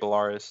 modern-day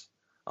Belarus,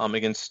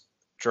 against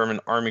German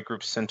Army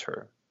Group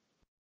Center.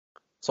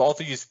 So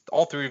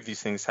all three of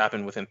these things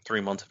happened within 3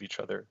 months of each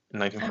other in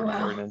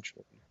 1944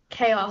 eventually.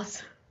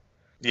 Chaos.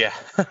 Yeah.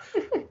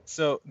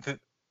 So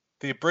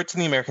the Brits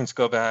and the Americans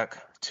go back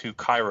to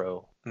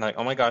Cairo and like,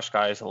 oh my gosh,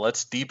 guys,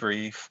 let's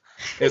debrief.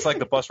 It's like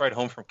the bus ride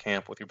home from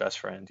camp with your best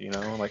friend,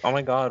 like, oh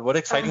my God, what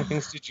exciting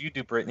things did you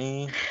do,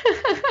 Brittany?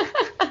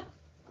 I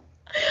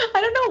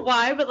don't know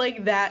why, but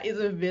like that is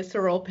a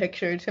visceral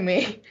picture to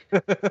me.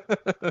 I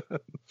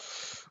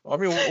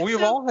mean,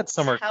 we've all had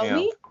summer Tell camp.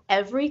 me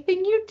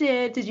everything you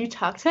did. Did you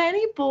talk to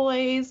any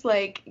boys?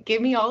 Like, give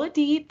me all the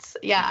deets.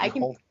 Yeah, I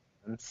can.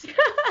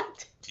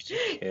 Did you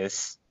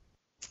kiss?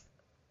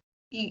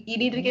 You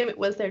need to give it.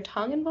 Was there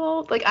tongue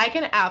involved? Like, I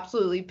can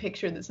absolutely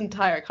picture this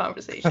entire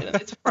conversation, and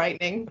it's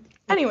frightening.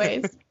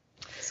 Anyways.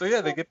 So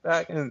yeah, they get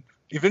back, and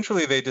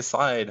eventually they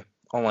decide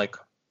on like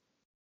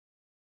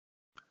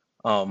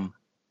a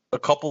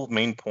couple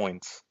main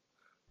points,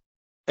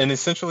 and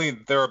essentially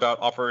they're about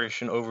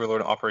Operation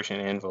Overlord and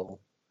Operation Anvil.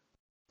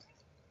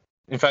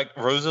 In fact,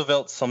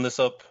 Roosevelt summed this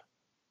up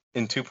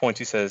in 2 points.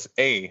 He says,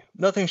 A,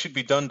 nothing should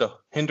be done to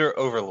hinder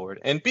Overlord,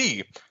 and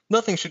B,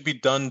 nothing should be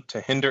done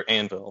to hinder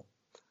Anvil.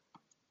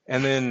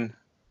 And then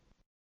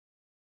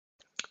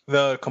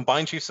the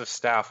Combined Chiefs of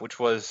Staff, which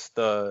was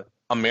the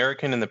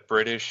American and the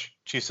British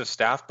Chiefs of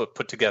Staff, but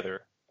put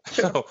together.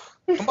 Sure. So,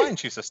 Combined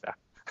Chiefs of Staff.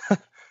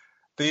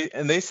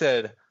 They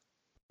said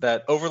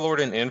that Overlord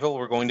and Anvil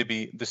were going to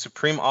be the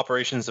supreme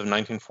operations of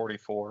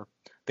 1944.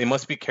 They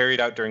must be carried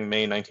out during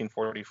May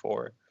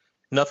 1944.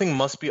 Nothing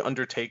must be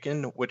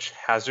undertaken which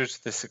hazards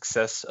the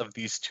success of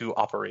these two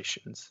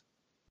operations.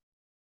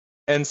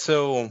 And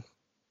so,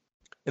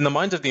 in the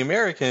minds of the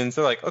Americans,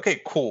 they're like, okay,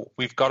 cool.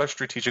 We've got our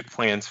strategic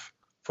plans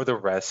for the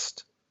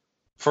rest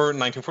for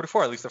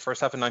 1944, at least the first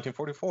half of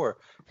 1944.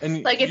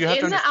 And Like, it's you have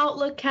to in the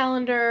Outlook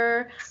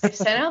calendar. I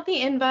sent out the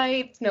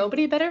invites.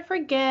 Nobody better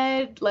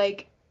forget.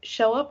 Like,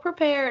 show up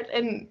prepared.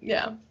 And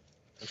yeah.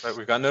 That's right.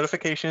 We've got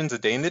notifications a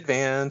day in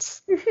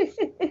advance.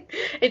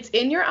 It's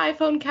in your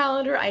iPhone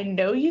calendar. I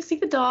know you see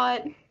the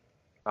dot.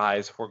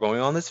 Guys, we're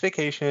going on this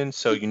vacation,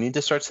 so you need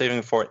to start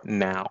saving for it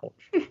now.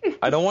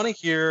 I don't want to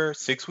hear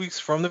 6 weeks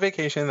from the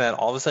vacation that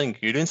all of a sudden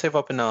you didn't save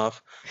up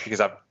enough because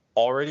I've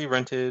already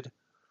rented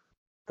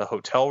the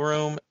hotel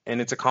room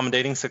and it's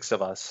accommodating 6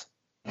 of us.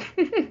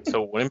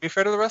 So it wouldn't be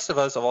fair to the rest of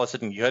us if all of a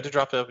sudden you had to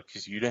drop it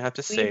because you didn't have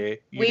to say.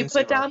 We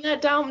put down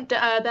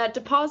that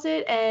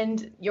deposit,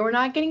 and you're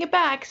not getting it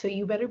back, so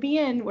you better be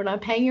in. We're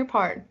not paying your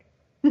part.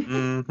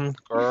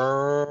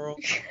 Girl.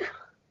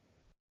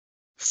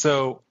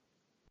 So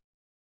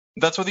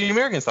that's what the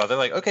Americans thought. They're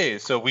like, okay,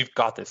 so we've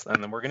got this,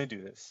 and then we're gonna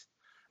do this.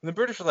 And the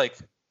British are like,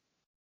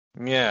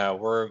 yeah,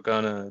 we're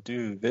gonna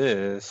do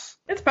this.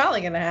 It's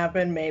probably gonna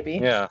happen, maybe.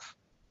 Yeah.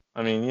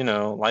 I mean,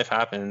 life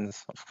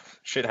happens.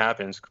 Shit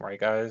happens, right,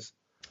 guys?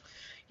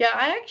 Yeah,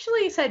 I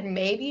actually said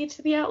maybe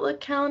to the Outlook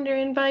calendar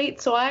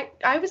invite, so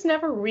I was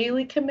never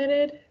really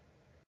committed.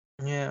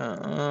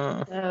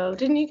 Yeah. So,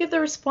 didn't you get the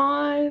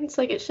response?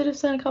 Like, it should have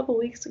sent a couple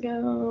weeks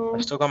ago.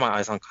 I still got my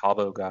eyes on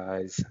Cabo,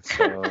 guys.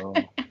 So,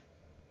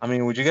 I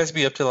mean, would you guys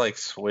be up to, like,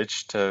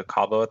 switch to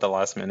Cabo at the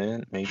last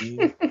minute?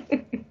 Maybe?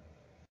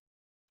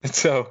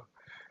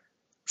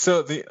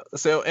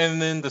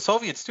 And then the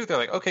Soviets too, they're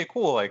like, okay,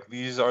 cool, like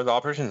these are the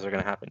operations that are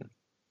gonna happen.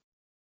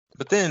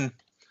 But then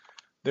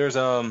there's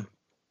the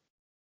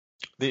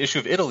issue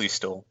of Italy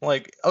still.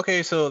 Like,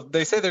 okay, so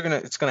they say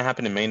it's gonna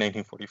happen in May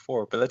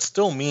 1944, but that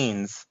still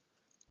means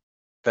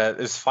that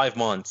it's 5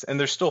 months, and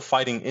they're still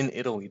fighting in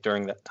Italy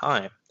during that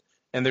time.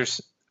 And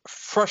there's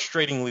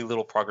frustratingly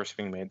little progress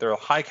being made. There are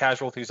high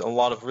casualties, a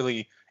lot of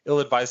really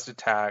ill-advised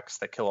attacks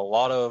that kill a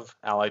lot of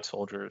Allied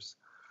soldiers.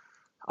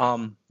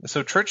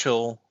 So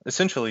Churchill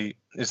essentially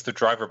is the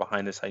driver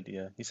behind this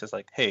idea. He says,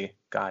 like, hey,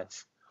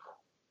 guys,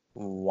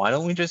 why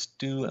don't we just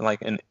do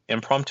like an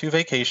impromptu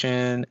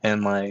vacation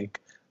and like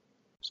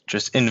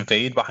just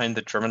invade behind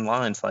the German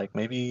lines, like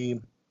maybe,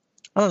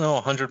 I don't know,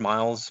 100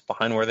 miles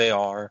behind where they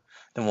are.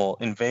 Then we'll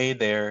invade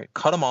there,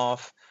 cut them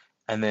off,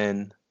 and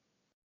then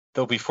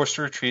they'll be forced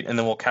to retreat, and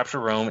then we'll capture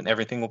Rome and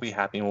everything will be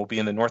happy, and we'll be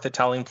in the North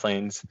Italian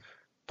plains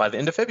by the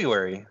end of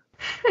February.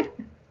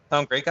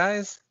 Sound great,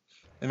 guys?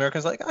 The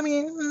Americans like, I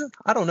mean,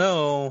 I don't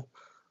know.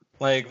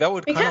 Like, that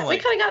would kind of like...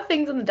 We kind of got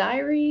things in the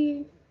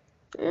diary.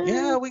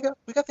 Yeah, we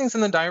got things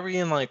in the diary,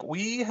 and like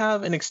we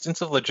have an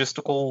extensive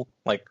logistical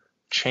like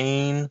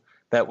chain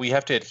that we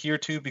have to adhere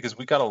to because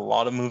we got a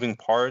lot of moving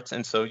parts,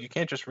 and so you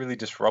can't just really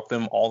disrupt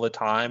them all the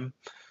time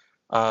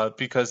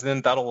because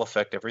then that'll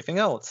affect everything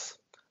else.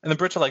 And the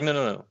Brits are like,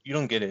 no, you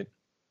don't get it.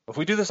 If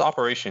we do this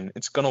operation,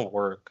 it's gonna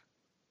work,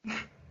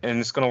 and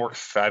it's gonna work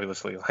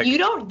fabulously. Like, you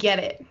don't get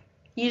it.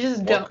 You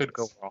just don't. What could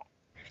go wrong?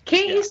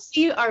 Can't you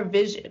see our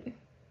vision?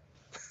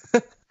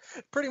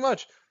 Pretty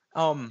much.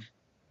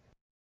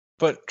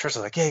 But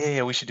Churchill's like,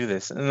 yeah, we should do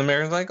this. And the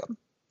Americans like,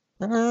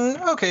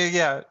 okay,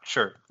 yeah,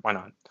 sure, why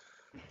not?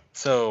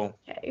 So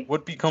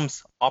what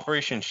becomes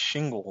Operation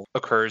Shingle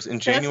occurs in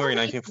January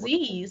 1940.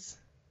 Disease.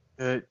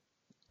 It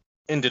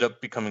ended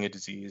up becoming a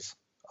disease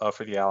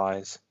for the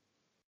Allies.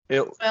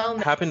 It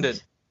happened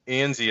at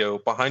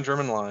Anzio behind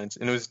German lines,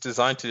 and it was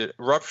designed to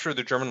rupture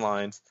the German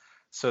lines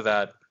so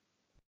that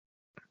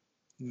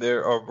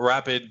a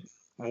rapid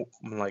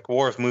like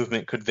war of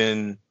movement could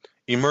then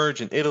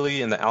emerge in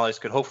Italy, and the Allies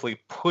could hopefully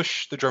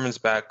push the Germans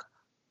back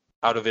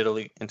out of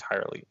Italy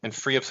entirely and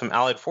free up some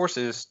Allied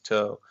forces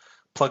to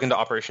plug into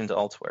operations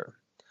elsewhere.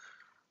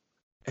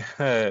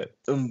 But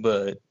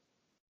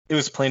it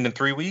was planned in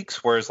 3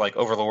 weeks, whereas like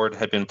Overlord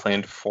had been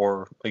planned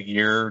for a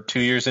year, 2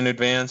 years in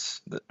advance.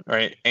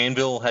 Right?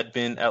 Anvil had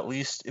been at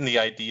least in the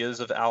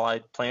ideas of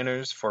Allied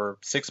planners for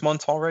 6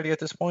 months already at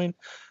this point.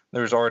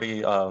 There was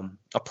already a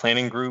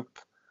planning group,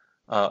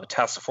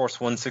 Task Force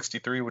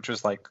 163, which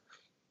was like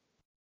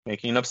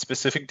making up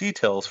specific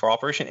details for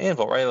Operation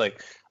Anvil, right?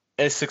 Like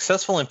a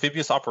successful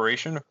amphibious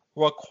operation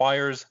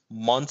requires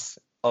months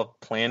of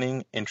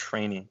planning and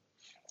training.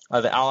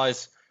 The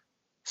Allies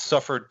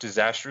suffered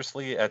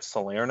disastrously at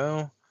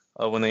Salerno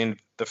when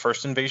the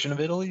first invasion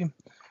of Italy,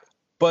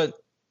 but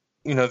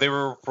they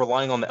were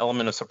relying on the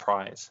element of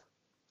surprise,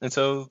 and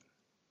so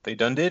they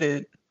done did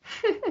it.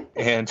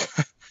 And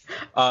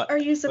are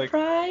you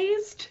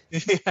surprised?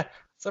 Yeah.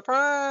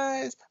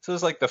 Surprise! So it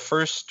was like the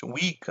first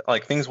week,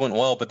 like things went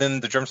well, but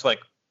then the Germans were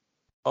like,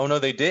 oh no,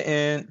 they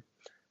didn't.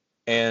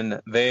 And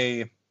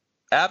they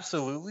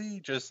absolutely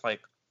just like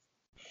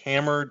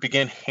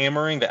began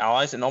hammering the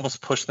Allies and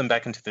almost pushed them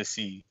back into the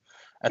sea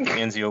at the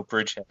Anzio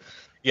bridgehead.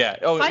 Yeah.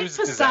 Oh, fight it was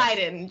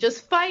Poseidon.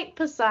 Just fight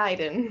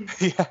Poseidon.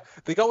 Yeah.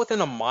 They got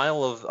within a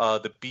mile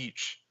of the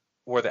beach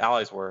where the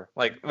Allies were.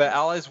 Like the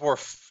Allies were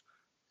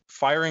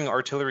firing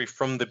artillery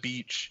from the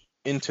beach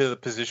into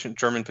the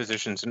German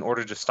positions in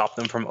order to stop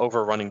them from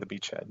overrunning the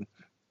beachhead.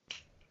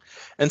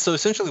 And so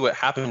essentially what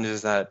happened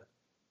is that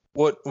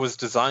what was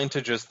designed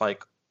to just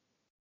like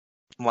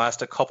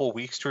last a couple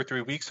weeks, 2 or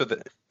 3 weeks, so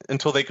that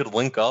until they could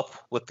link up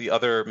with the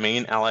other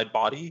main allied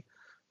body,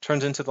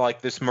 turns into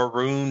like this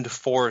marooned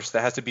force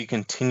that has to be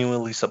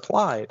continually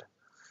supplied.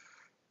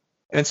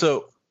 And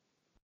so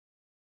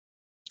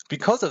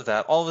because of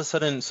that, all of a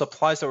sudden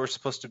supplies that were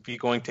supposed to be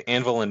going to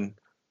Anvil and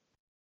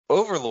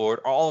Overlord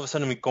are all of a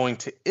sudden going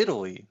to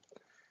Italy.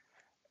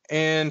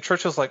 And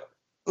Churchill's like,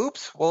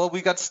 oops, well,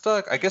 we got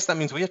stuck. I guess that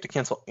means we have to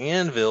cancel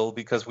Anvil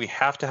because we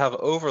have to have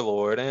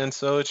Overlord. And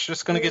so it's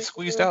just going to get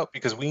squeezed out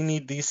because we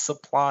need these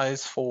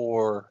supplies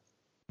for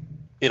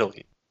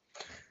Italy.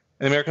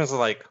 And the Americans are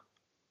like,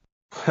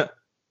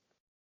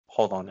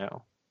 hold on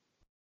now.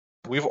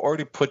 We've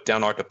already put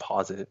down our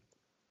deposit.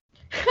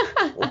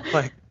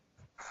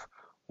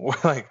 we're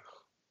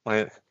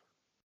like,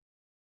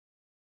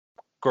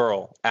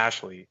 girl,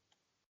 Ashley,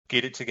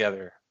 get it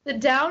together. The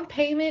down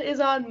payment is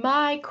on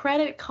my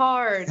credit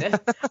card.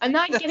 I'm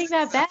not getting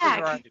that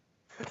back.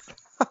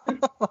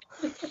 Right.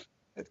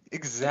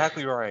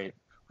 Exactly right.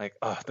 Like,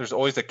 there's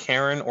always a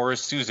Karen or a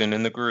Susan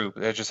in the group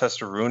that just has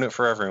to ruin it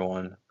for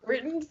everyone.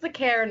 Ritten's the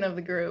Karen of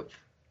the group.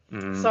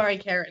 Sorry,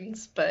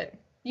 Karens, but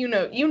you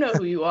know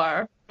who you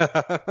are.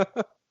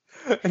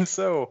 And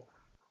so,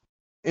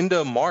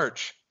 into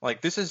March,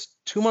 like this is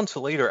 2 months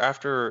later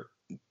after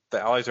the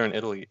Allies are in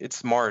Italy.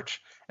 It's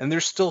March, and they're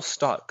still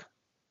stuck.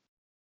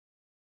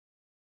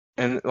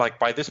 And like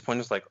by this point,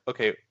 it's like,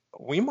 okay,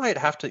 we might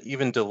have to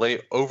even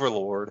delay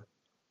Overlord.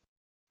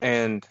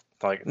 And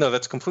like, no,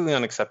 that's completely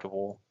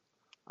unacceptable.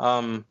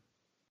 But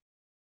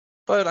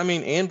I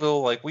mean,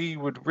 Anvil, like we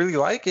would really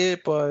like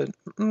it, but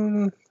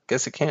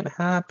guess it can't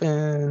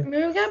happen. I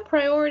mean, we got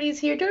priorities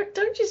here.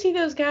 Don't you see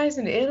those guys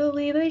in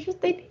Italy? They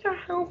need our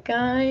help,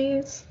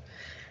 guys.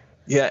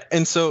 Yeah,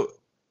 and so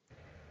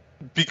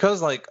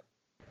because like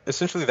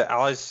essentially the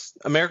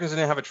Americans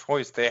didn't have a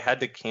choice. They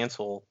had to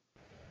cancel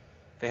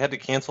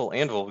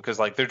Anvil because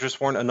like there just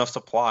weren't enough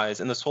supplies,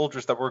 and the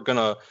soldiers that were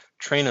gonna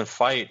train and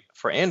fight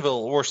for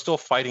Anvil were still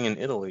fighting in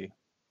Italy.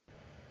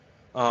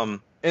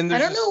 And I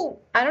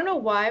don't know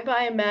why, but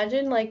I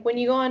imagine like when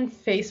you go on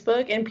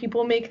Facebook and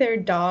people make their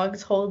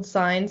dogs hold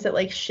signs that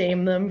like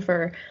shame them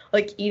for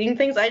like eating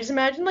things. I just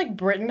imagine like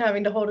Britain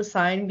having to hold a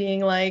sign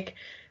being like,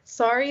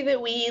 sorry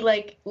that we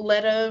like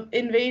led a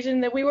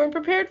invasion that we weren't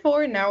prepared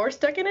for, and now we're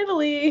stuck in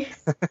Italy.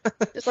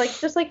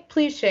 just like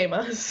please shame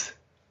us.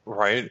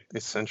 Right,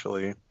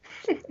 essentially.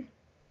 And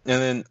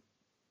then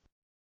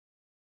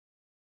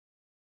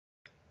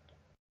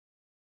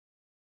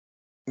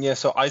yeah,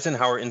 so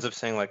Eisenhower ends up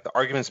saying like the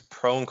arguments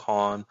pro and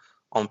con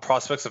on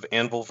prospects of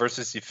Anvil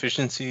versus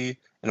efficiency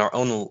in our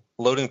own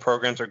loading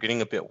programs are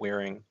getting a bit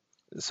wearing.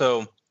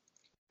 So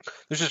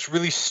there's this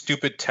really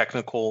stupid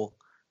technical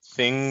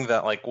thing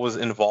that like was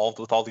involved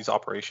with all these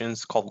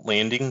operations called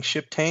landing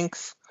ship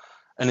tanks.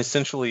 And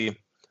essentially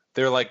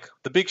they're like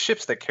the big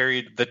ships that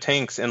carried the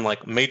tanks and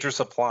like major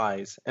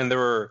supplies, and there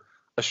were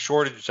a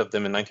shortage of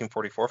them in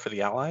 1944 for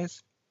the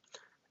Allies.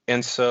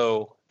 And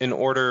so in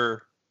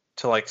order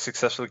to like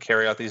successfully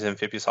carry out these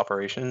amphibious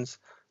operations,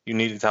 you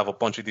needed to have a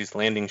bunch of these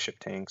landing ship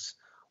tanks.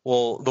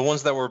 Well, the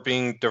ones that were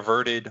being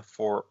diverted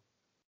for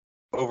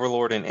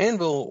Overlord and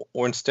Anvil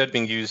were instead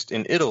being used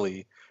in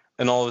Italy,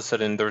 and all of a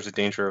sudden there was a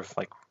danger of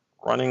like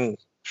running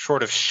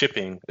short of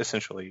shipping,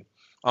 essentially.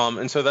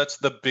 And so that's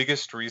the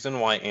biggest reason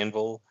why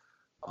Anvil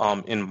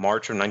in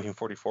March of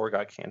 1944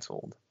 got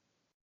canceled.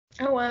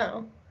 Oh,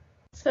 wow.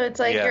 So it's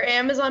like your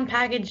Amazon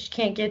package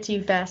can't get to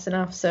you fast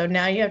enough, so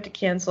now you have to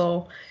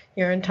cancel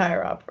your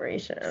entire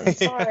operation. I'm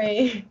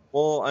sorry.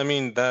 Well, I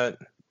mean that,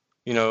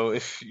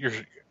 if you're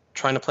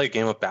trying to play a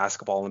game of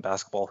basketball and the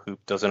basketball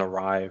hoop doesn't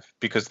arrive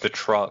because the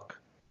truck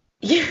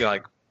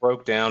like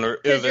broke down, or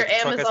because the your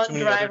truck Amazon has too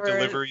many driver other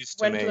deliveries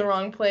to went make. to the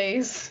wrong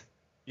place.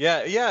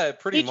 Yeah,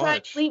 pretty much. He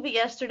tried to leave it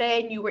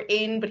yesterday and you were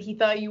in, but he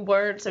thought you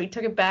weren't, so he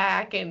took it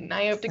back, and now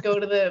you have to go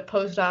to the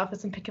post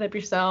office and pick it up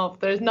yourself.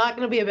 There's not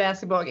going to be a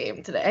basketball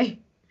game today.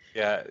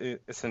 Yeah,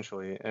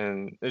 essentially,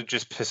 and it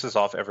just pisses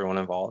off everyone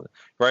involved,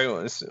 right?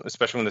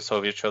 Especially when the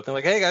Soviets show thing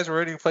like, "Hey guys, we're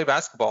ready to play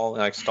basketball,"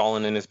 and like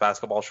Stalin in his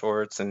basketball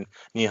shorts and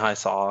knee-high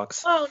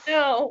socks. Oh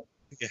no!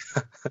 Yeah,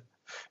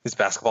 his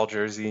basketball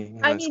jersey.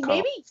 I mean,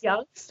 maybe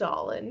young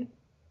Stalin.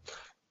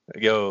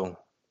 Young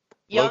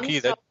low-key,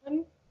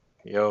 Stalin.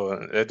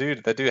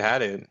 That dude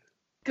had it.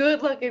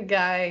 Good-looking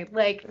guy,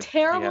 like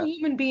terrible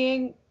human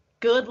being,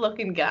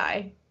 good-looking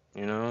guy.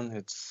 He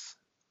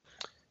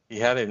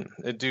had it.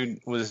 That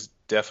dude was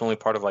definitely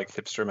part of like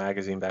hipster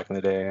magazine back in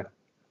the day.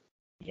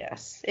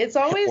 Yes, it's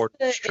always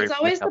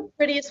the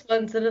prettiest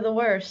ones that are the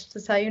worst.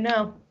 That's how you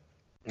know.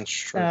 It's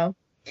true.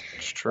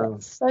 It's true.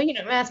 So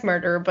mass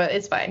murderer, but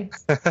it's fine.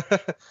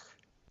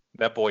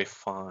 That boy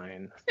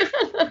fine.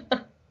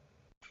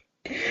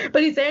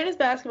 But he's there in his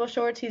basketball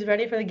shorts. He's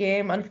ready for the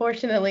game.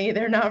 Unfortunately,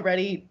 they're not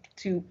ready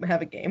to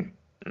have a game.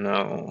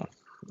 No,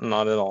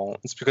 not at all.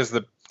 It's because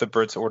the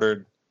Brits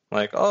ordered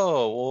like,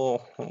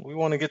 oh, well, we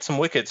want to get some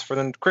wickets for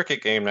the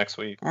cricket game next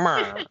week.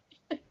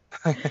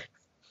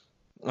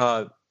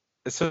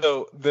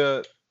 So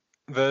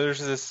there's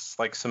this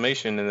like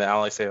summation, and the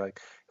Allies say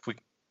like, if we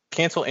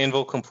cancel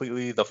Anvil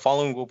completely, the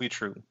following will be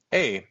true.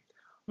 A,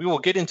 We will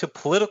get into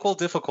political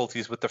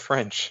difficulties with the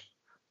French.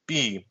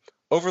 B.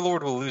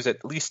 Overlord will lose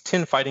at least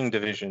 10 fighting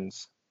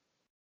divisions.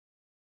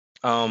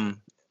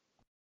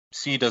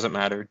 C doesn't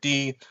matter.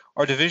 D.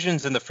 Our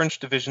divisions and the French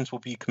divisions will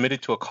be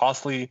committed to a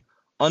costly,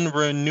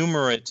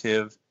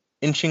 unremunerative,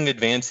 inching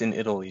advance in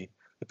Italy.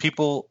 The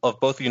people of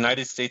both the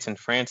United States and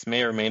France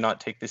may or may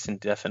not take this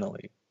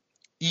indefinitely.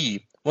 E.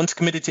 Once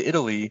committed to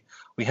Italy,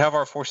 we have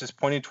our forces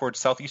pointed towards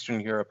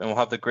southeastern Europe and will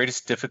have the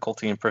greatest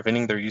difficulty in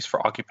preventing their use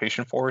for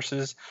occupation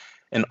forces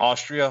in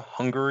Austria,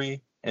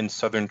 Hungary, and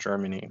southern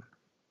Germany.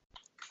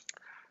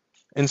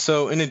 And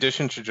so, in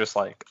addition to just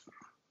like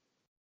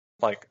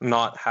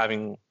not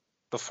having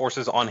the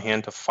forces on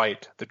hand to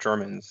fight the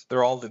Germans, there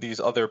are all of these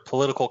other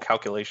political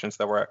calculations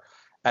that were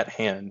at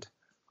hand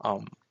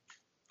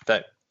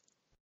that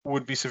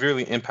would be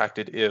severely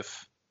impacted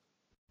if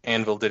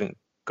Anvil didn't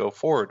go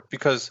forward,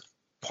 because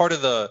part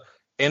of the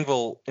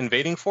Anvil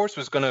invading force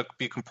was going to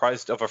be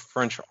comprised of a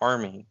French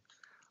army,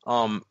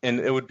 and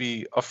it would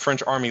be a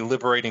French army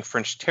liberating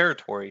French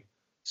territory.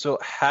 So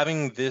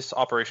having this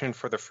operation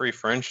for the Free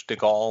French, de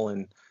Gaulle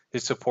and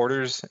his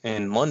supporters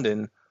in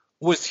London,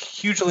 was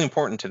hugely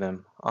important to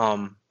them.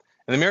 And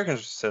the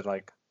Americans said,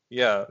 like,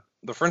 yeah,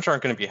 the French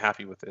aren't going to be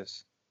happy with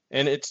this.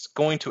 And it's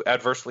going to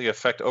adversely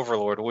affect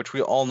Overlord, which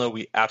we all know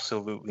we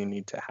absolutely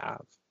need to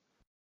have.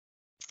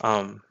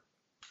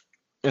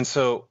 And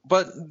so,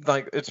 but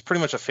like, it's pretty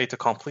much a fait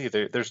accompli.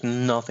 There's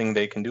nothing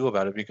they can do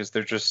about it because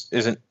there just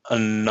isn't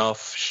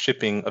enough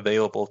shipping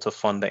available to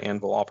fund the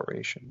Anvil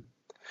operation.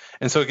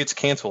 And so it gets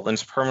canceled and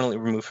it's permanently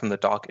removed from the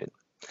docket.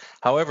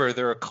 However,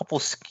 there are a couple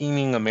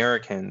scheming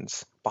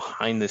Americans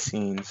behind the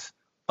scenes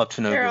up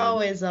to no good. There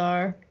always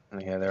are.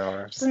 Yeah, there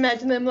are. Just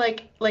imagine them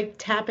like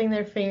tapping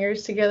their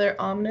fingers together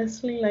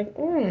ominously, like,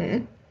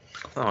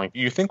 Oh,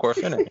 you think we're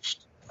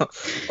finished?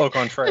 Au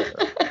contraire.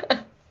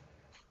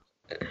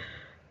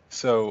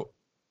 So,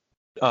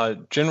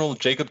 General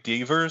Jacob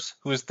Devers,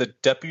 who is the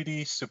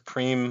Deputy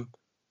Supreme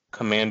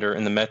Commander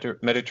in the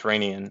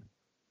Mediterranean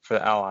for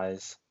the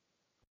Allies,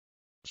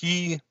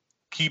 he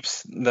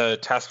keeps the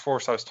task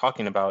force I was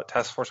talking about,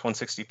 Task Force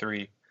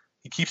 163,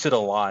 he keeps it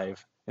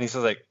alive. And he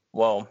says, like,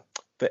 well,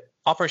 the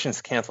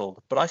operation's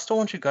canceled, but I still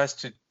want you guys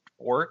to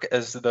work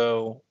as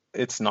though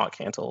it's not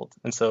canceled.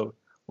 And so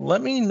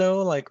let me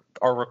know, like,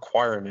 our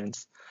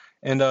requirements.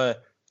 And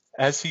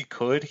as he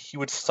could, he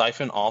would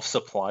siphon off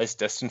supplies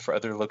destined for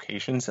other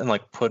locations and,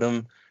 like, put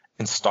them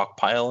in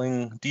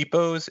stockpiling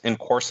depots in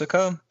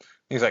Corsica.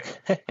 He's like,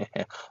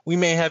 we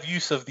may have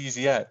use of these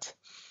yet.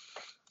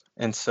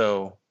 And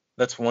so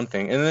that's one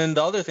thing. And then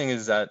the other thing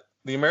is that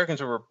the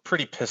Americans were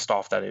pretty pissed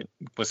off that it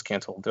was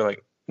canceled. They're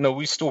like, no,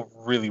 we still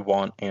really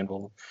want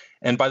Anvil.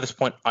 And by this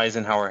point,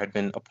 Eisenhower had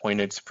been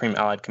appointed Supreme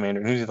Allied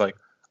Commander. And he was like,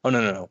 oh,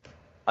 no.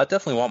 I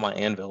definitely want my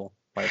Anvil.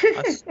 Like,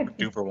 I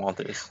super want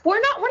this. We're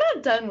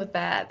not done with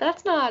that.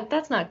 That's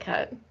not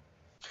cut.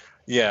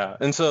 Yeah.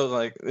 And so,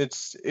 like,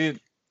 it's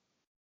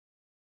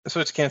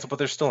canceled, but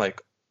they're still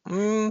like,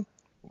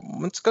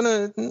 it's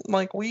gonna,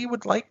 like, we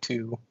would like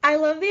to. I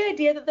love the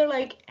idea that they're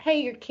like,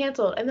 hey, you're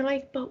canceled. And they're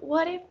like, but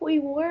what if we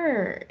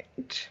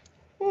weren't?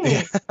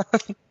 Yeah.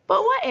 But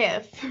what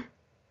if?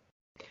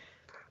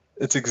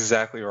 It's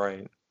exactly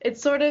right.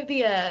 It's sort of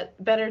the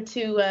better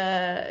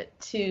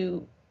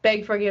to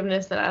beg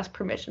forgiveness than ask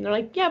permission. They're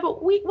like, yeah,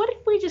 but what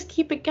if we just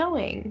keep it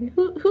going?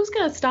 Who's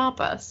gonna stop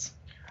us?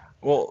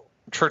 Well,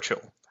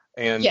 Churchill.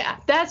 And yeah,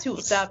 that's who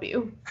will stop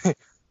you.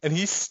 And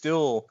he's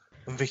still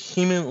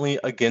vehemently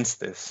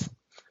against this,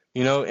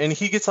 you know. And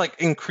he gets like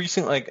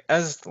increasing, like,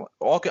 I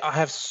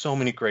have so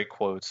many great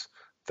quotes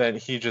that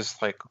he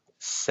just like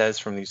says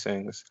from these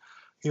things.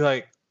 He,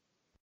 like,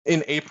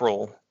 in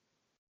April,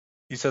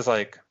 he says,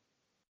 like,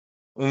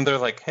 when they're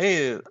like,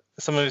 hey,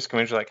 some of his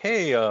commanders are like,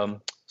 hey,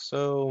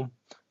 so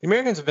the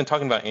Americans have been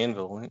talking about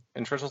Anvil.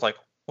 And Churchill's like,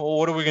 well,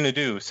 what are we going to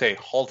do? Say,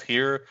 halt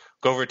here,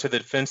 go over to the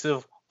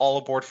defensive, all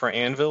aboard for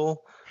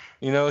Anvil?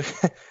 You know?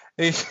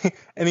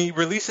 And he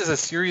releases a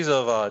series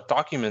of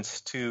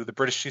documents to the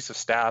British chiefs of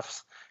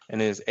staffs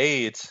and his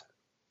aides.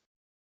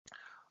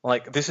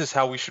 Like, this is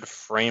how we should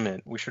frame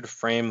it. We should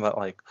frame that,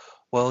 like,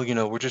 well, you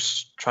know, we're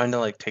just trying to,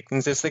 like, take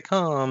things as they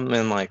come.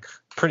 And, like,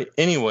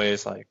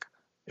 anyways, like,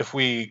 if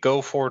we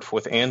go forward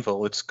with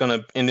Anvil, it's going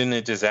to end in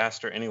a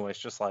disaster anyways,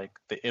 just like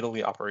the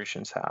Italy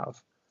operations have.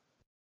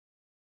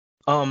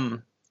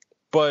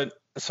 But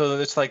so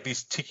it's like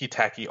these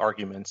ticky-tacky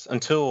arguments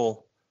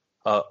until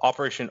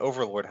Operation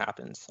Overlord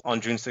happens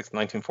on June 6,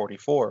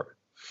 1944.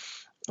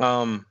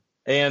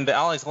 And the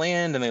Allies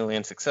land, and they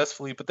land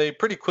successfully, but they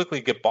pretty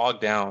quickly get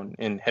bogged down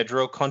in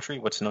hedgerow country,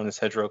 what's known as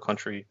hedgerow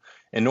country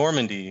in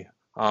Normandy.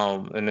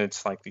 And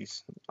it's like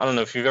these, I don't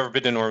know if you've ever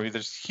been to Normandy,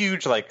 there's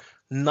huge, like,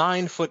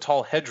 9-foot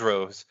tall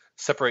hedgerows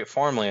separate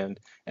farmland,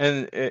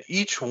 and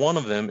each one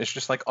of them is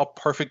just like a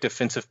perfect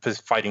defensive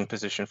fighting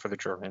position for the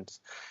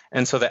Germans.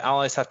 And so the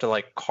Allies have to,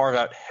 like, carve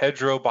out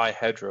hedgerow by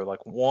hedgerow,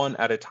 like, one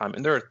at a time.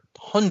 And there are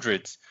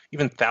hundreds,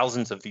 even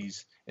thousands of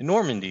these in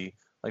Normandy,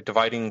 like,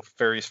 dividing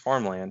various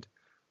farmland.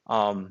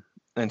 And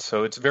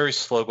so it's very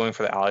slow going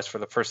for the Allies for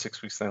the first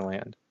 6 weeks they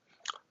land.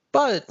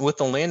 But with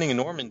the landing in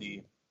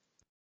Normandy,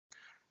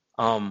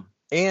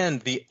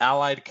 and the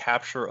Allied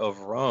capture of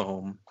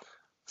Rome.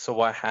 So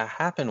what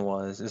happened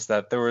is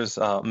that there was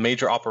a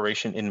major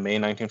operation in May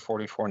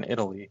 1944 in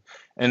Italy,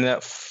 and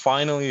that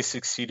finally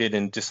succeeded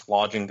in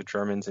dislodging the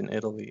Germans in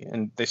Italy,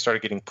 and they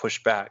started getting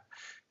pushed back.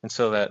 And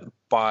so that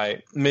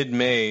by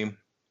mid-May,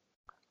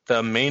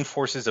 the main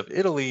forces of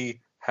Italy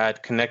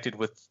had connected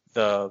with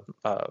the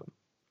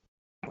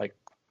like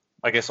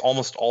I guess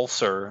almost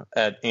ulcer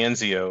at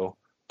Anzio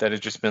that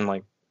had just been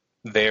like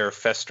there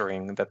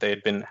festering that they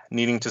had been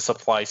needing to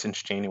supply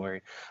since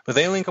January. But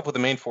they link up with the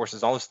main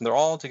forces. All of a sudden, they're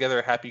all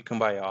together, happy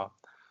kumbaya.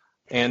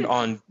 And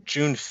on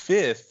June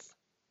 5th,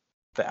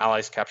 the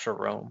Allies capture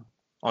Rome.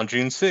 On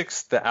June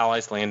 6th, the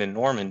Allies land in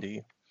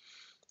Normandy.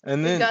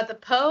 And We've then got the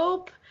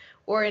Pope.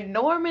 We're in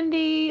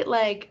Normandy,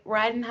 like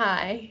riding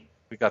high.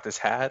 we got this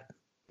hat.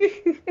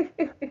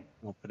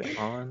 We'll put it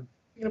on.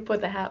 I'm gonna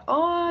put the hat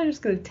on. I'm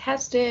just gonna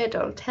test it.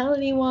 Don't tell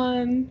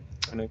anyone.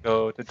 I'm gonna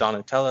go to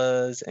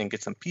Donatella's and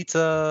get some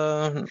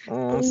pizza.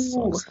 Oh,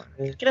 so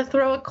excited. Gonna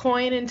throw a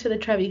coin into the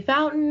Trevi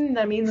Fountain.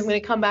 That means I'm gonna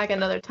come back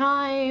another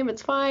time.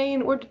 It's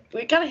fine.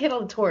 We gotta hit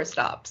all the tourist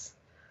stops.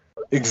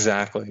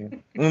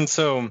 Exactly. And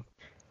so,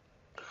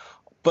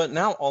 but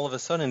now all of a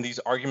sudden, these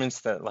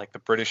arguments that like the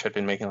British had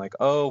been making, like,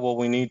 oh, well,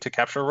 we need to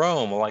capture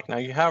Rome. Well, like now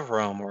you have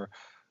Rome, or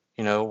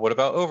what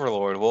about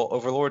Overlord? Well,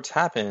 Overlord's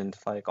happened.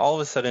 Like all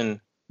of a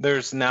sudden,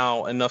 there's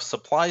now enough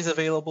supplies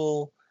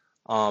available,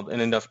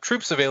 and enough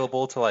troops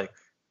available to like,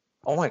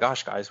 oh my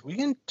gosh, guys, we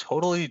can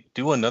totally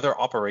do another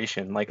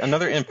operation, like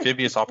another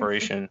amphibious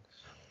operation.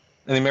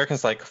 And the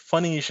Americans like,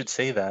 funny you should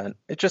say that.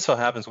 It just so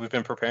happens we've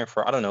been preparing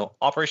for, I don't know,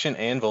 Operation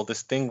Anvil,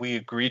 this thing we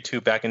agreed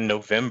to back in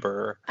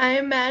November. I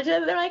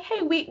imagine they're like,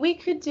 hey, we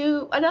could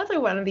do another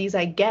one of these,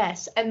 I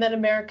guess. And then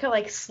America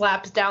like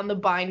slaps down the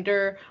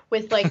binder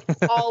with like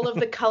all of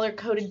the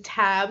color-coded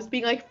tabs,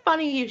 being like,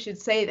 funny you should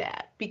say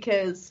that,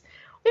 because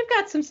we've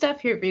got some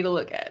stuff here for you to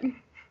look at.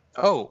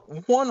 Oh,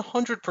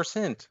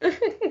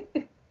 100%.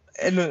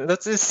 And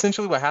that's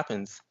essentially what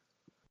happens.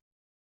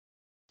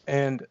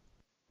 And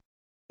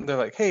they're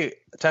like, hey,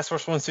 Task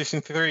Force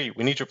 163,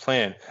 we need your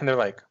plan. And they're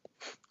like,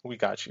 we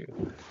got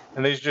you.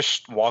 And they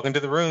just walk into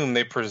the room.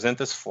 They present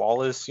this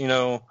flawless,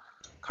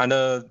 kind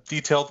of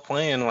detailed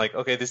plan. Like,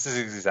 okay, this is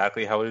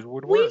exactly how it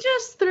would work. We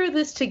just threw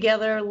this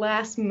together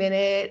last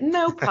minute.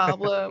 No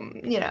problem.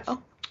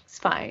 It's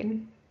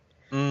fine.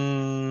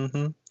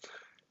 Mm-hmm.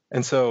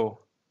 And so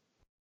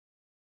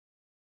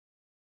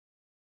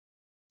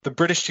the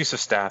British Chiefs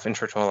of Staff and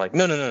Churchill are like,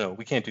 no,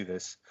 we can't do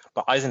this.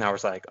 But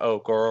Eisenhower's like, oh,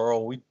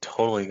 girl, we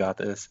totally got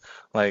this.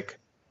 Like,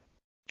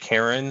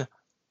 Karen,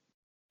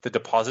 the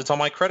deposit's on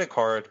my credit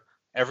card.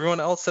 Everyone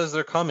else says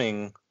they're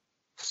coming.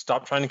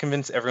 Stop trying to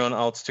convince everyone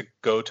else to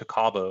go to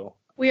Cabo.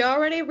 We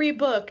already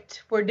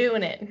rebooked. We're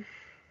doing it.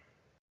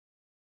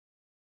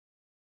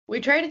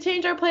 We tried to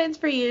change our plans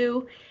for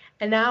you,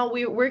 and now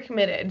we're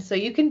committed. So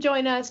you can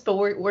join us, but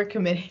we're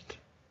committed.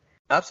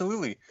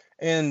 Absolutely.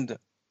 And,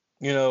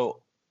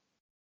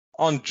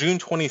 on June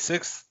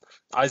 26th,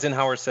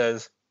 Eisenhower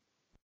says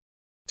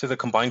to the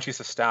combined chiefs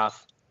of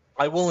staff,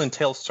 I will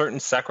entail certain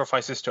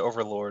sacrifices to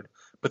Overlord,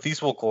 but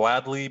these will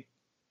gladly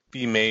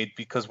be made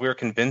because we are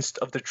convinced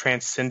of the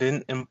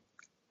transcendent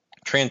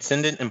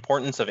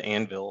importance of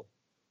Anvil.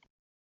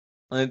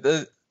 And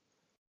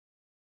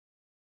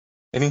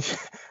he,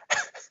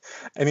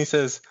 and he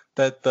says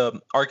that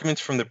the arguments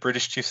from the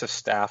British chiefs of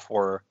staff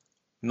were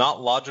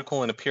not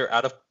logical and appear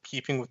out of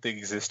keeping with the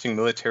existing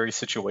military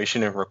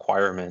situation and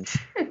requirements.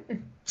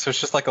 So it's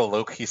just like a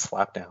low-key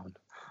slapdown.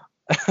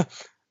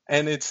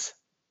 And it's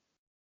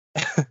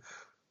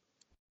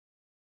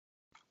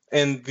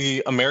and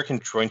the American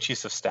Joint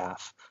Chiefs of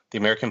Staff, the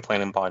American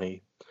Planning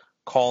Body,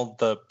 called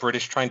the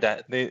British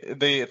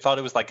they thought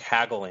it was like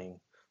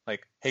haggling.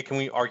 Like, hey, can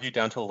we argue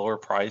down to a lower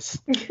price?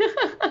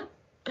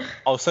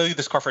 I'll sell you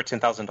this car for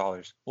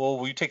 $10,000. Well,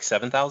 will you take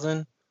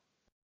 $7,000?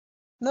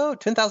 No,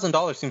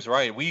 $10,000 seems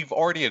right. We've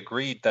already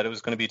agreed that it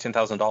was going to be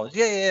 $10,000.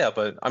 Yeah,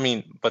 but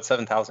but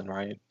 $7,000,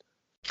 right?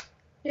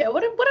 Yeah,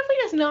 what if we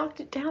just knocked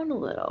it down a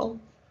little?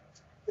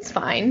 It's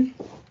fine.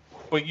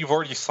 But you've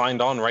already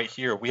signed on right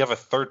here. We have a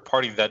third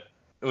party that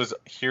was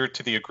here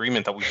to the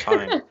agreement that we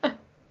signed.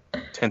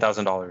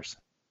 $10,000.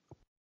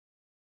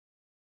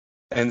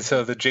 And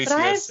so the JCS. But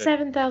I have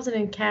 $7,000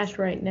 in cash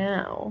right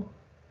now.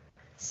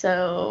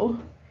 So.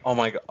 Oh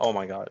my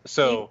god.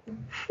 So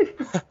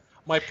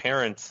my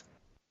parents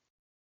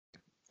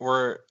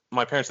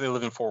they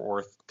live in Fort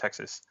Worth,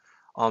 Texas.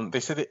 They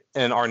said that,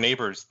 and our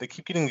neighbors, they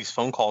keep getting these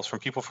phone calls from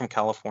people from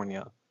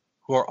California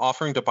who are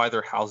offering to buy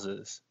their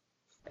houses.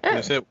 Oh. And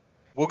they said,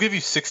 we'll give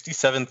you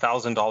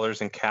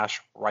 $67,000 in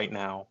cash right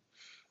now.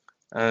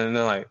 And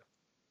they're like,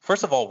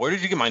 first of all, where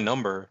did you get my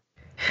number?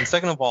 And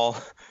second of all,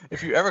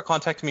 if you ever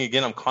contact me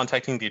again, I'm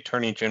contacting the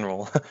Attorney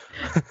General.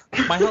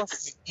 My house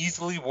is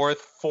easily worth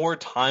 4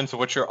 times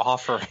what you're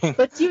offering.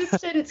 But you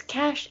said it's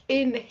cash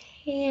in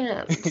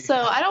hand. So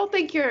I don't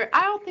think you're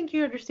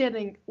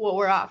understanding what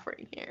we're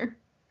offering here.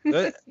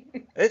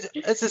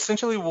 It's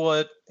essentially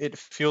what it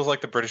feels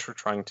like the British were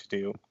trying to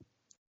do.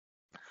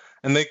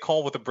 And they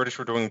call what the British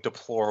were doing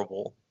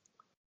deplorable.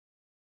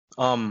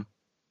 Um,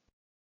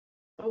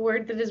 A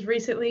word that has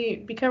recently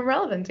become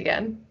relevant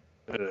again.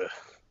 ugh,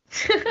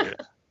 yeah.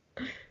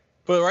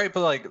 But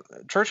like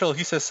Churchill,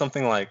 he says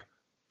something like,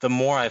 "The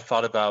more I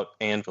thought about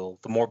Anvil,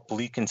 the more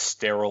bleak and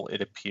sterile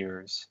it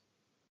appears."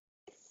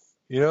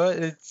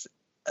 It's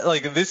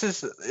like it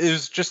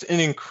was just an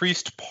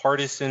increased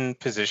partisan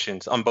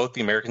positions on both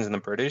the Americans and the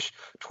British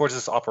towards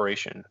this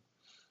operation.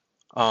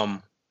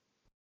 Um,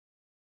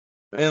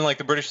 and like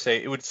the British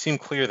say, it would seem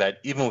clear that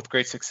even with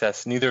great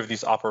success, neither of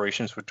these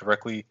operations would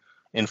directly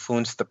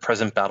influence the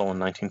present battle in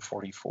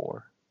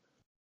 1944.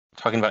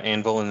 Talking about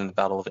Anvil and the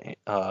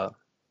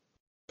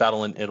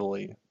battle in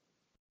Italy.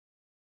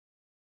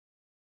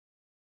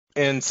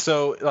 And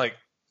so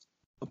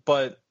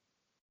but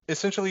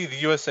essentially the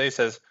USA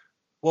says,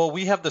 well,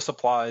 we have the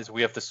supplies,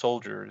 we have the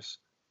soldiers,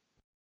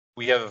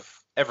 we have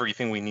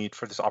everything we need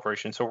for this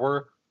operation, so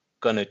we're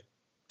gonna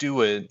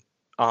do it.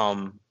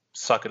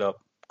 Suck it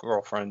up,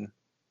 girlfriend.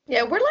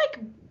 Yeah, we're like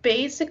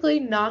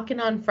basically knocking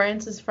on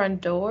France's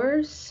front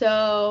door,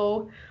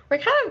 so we're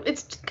kind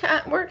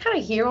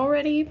of here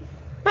already.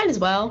 Might as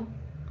well.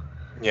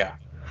 Yeah,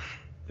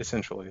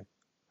 essentially.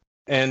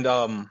 And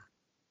oh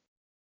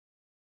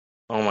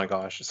my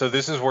gosh, so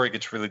this is where it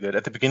gets really good.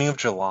 At the beginning of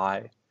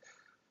July,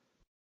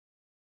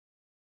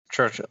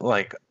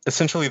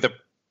 essentially the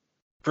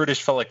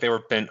British felt like they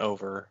were bent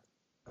over.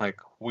 Like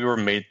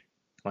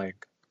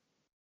like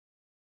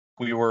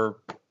we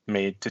were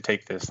made to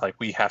take this. Like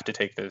we have to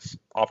take this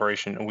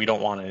operation, and we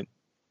don't want it.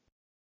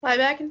 Fly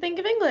back and think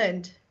of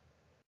England.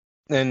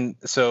 And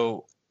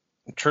so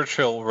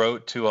Churchill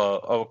wrote to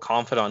a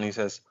confidant. He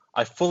says,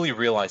 "I fully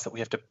realize that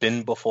we have to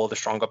bend before the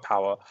stronger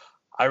power.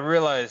 I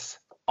realize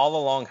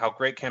all along how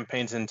great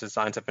campaigns and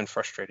designs have been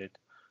frustrated.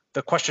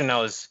 The question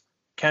now is,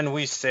 can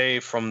we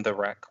save from the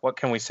wreck? What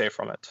can we save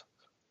from it?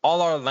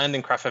 All our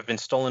landing craft have been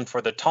stolen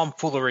for the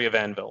tomfoolery of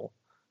Anvil,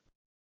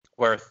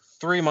 where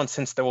 3 months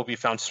hence they will be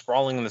found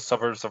sprawling in the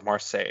suburbs of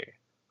Marseille.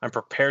 I'm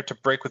prepared to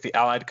break with the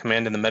Allied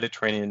command in the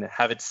Mediterranean and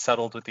have it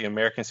settled with the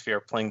American sphere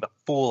playing the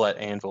fool at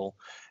Anvil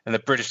and the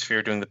British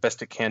sphere doing the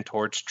best it can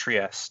towards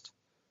Trieste.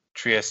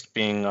 Trieste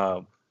being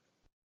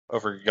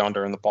over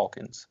yonder in the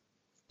Balkans."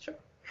 Sure.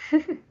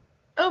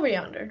 Over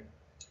yonder.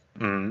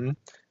 Mm-hmm.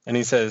 And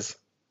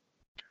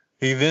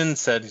he then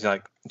said, he's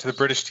like, to the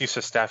British chiefs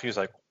of staff, he was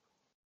like,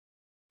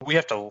 we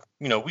have to,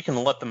 we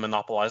can let them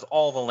monopolize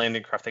all the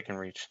landing craft they can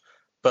reach,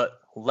 but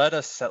let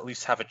us at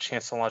least have a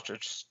chance to launch a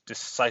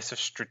decisive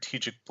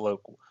strategic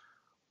blow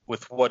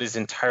with what is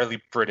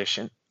entirely British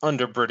and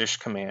under British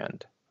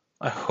command.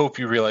 I hope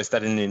you realize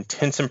that an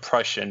intense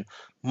impression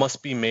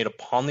must be made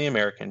upon the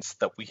Americans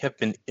that we have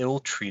been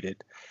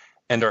ill-treated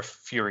and are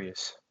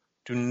furious.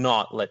 Do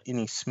not let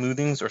any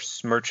smoothings or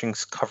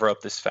smirchings cover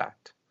up this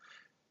fact.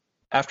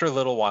 After a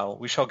little while,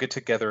 we shall get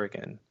together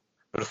again,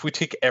 but if we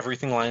take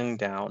everything lying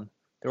down,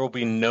 there will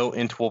be no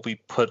end will be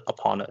put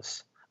upon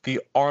us.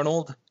 The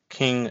Arnold,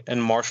 King,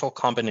 and Marshall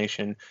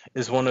combination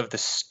is one of the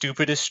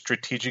stupidest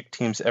strategic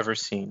teams ever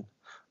seen.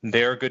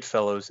 They are good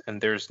fellows,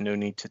 and there's no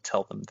need to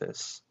tell them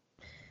this.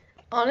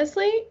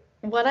 Honestly,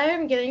 what I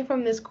am getting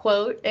from this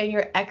quote and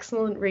your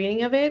excellent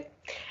reading of it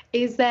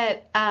is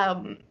that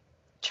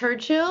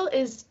Churchill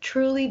is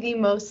truly the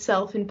most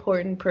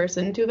self-important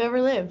person to have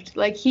ever lived.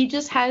 Like, he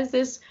just has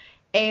this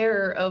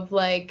air of,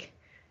 like,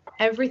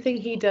 everything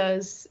he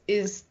does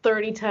is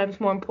 30 times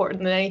more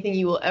important than anything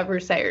you will ever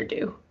say or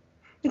do.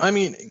 I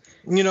mean,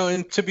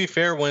 and to be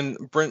fair, when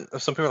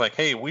some people are like,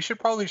 hey, we should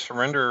probably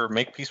surrender or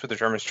make peace with the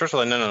Germans,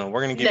 Churchill's like, no,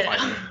 we're going to keep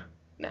fighting.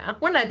 No,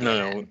 we're not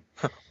doing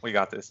that. We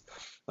got this.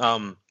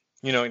 And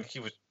he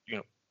was,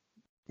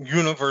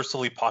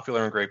 universally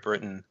popular in Great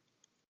Britain.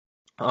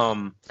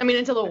 I mean,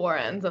 until the war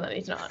ends, and then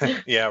he's not.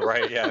 Yeah,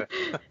 right, yeah.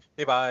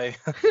 Hey, bye.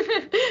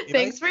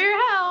 Thanks for your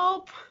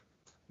help.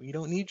 We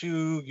don't need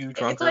you, you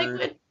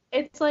drunkard.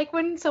 It's like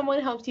when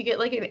someone helps you get,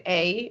 like, an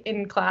A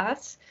in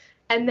class,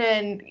 and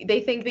then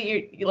they think that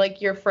you're,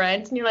 like, your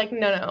friends, and you're like,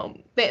 no,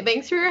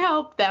 thanks for your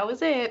help, that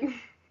was it.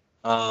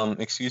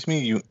 Excuse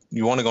me,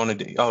 you want to go on a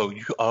date?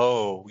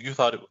 You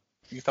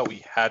thought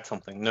we had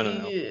something. No.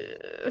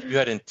 Yeah. You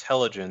had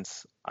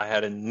intelligence. I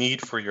had a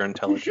need for your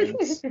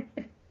intelligence.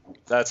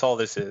 That's all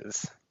this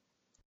is.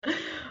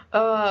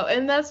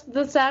 And that's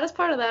the saddest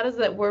part of that is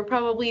that we're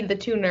probably the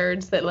two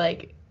nerds that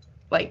like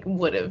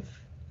would have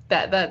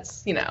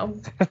that's that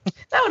would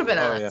have been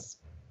us. Yeah.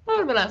 That would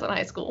have been us in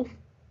high school.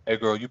 Hey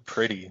girl, you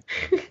pretty.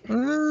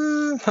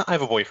 I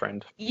have a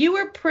boyfriend. You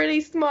were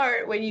pretty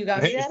smart when you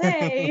got me that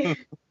A.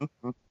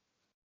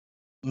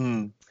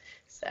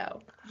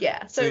 So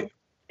yeah,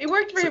 it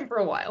worked for him for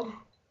a while.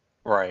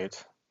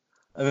 Right.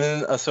 And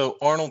then so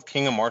Arnold,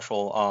 King, and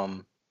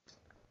Marshall,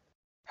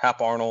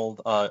 Hap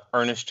Arnold,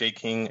 Ernest J.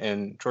 King,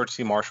 and George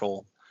C.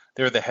 Marshall,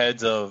 they're the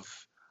heads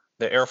of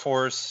the Air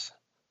Force,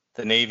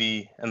 the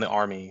Navy, and the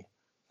Army.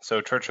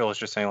 So Churchill is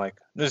just saying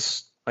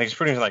he's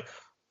pretty much like,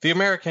 the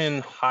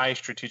American High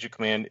Strategic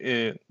Command,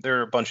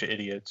 they're a bunch of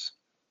idiots.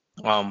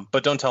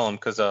 But don't tell them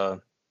because they're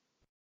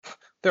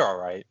all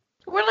right.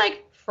 We're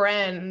like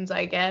friends,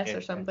 I guess,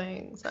 or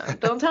something. So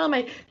don't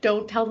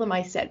tell them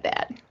I said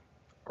that.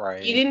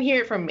 Right. You didn't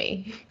hear it from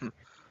me.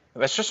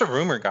 That's just a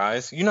rumor,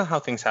 guys. You know how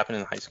things happen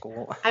in high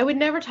school. I would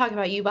never talk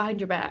about you behind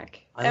your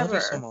back. I love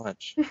you so Ever.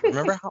 much.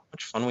 Remember how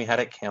much fun we had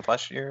at camp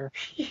last year?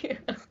 Yeah.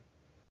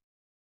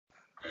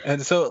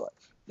 And so,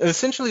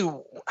 essentially,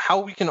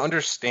 how we can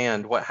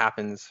understand what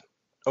happens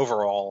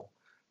overall,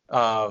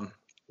 um,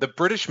 the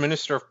British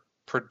Minister of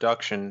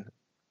Production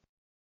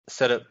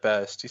said it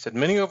best. He said,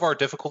 "Many of our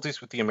difficulties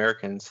with the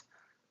Americans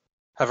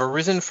have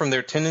arisen from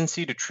their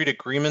tendency to treat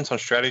agreements on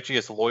strategy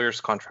as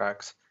lawyers'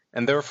 contracts,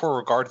 and therefore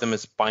regard them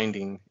as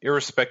binding,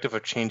 irrespective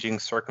of changing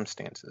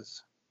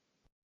circumstances."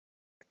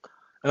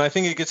 And I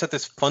think it gets at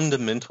this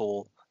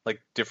fundamental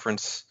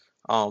difference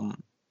in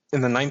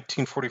the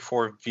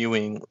 1944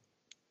 viewing,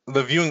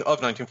 the viewing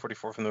of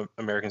 1944 from the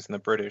Americans and the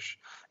British.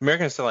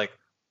 Americans are like,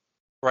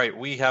 right,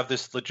 we have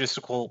this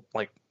logistical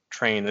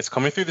train that's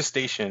coming through the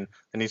station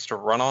that needs to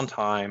run on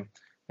time,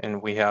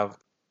 and we have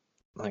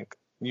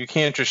you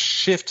can't just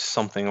shift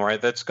something, right?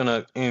 That's going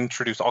to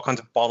introduce all kinds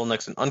of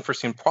bottlenecks and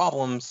unforeseen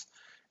problems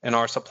in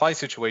our supply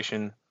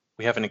situation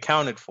we haven't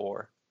accounted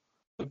for.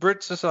 The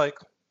Brits is like,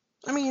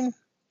 I mean,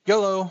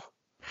 YOLO.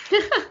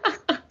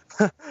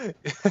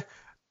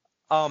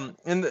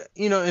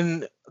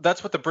 And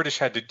that's what the British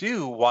had to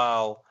do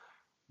while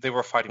they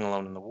were fighting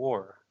alone in the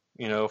war.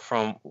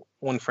 From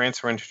when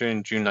France surrendered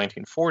in June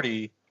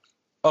 1940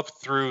 up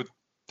through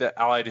the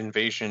Allied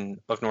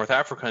invasion of North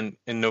Africa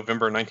in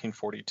November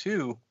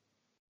 1942.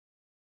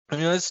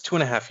 That's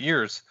 2.5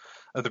 years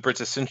of the Brits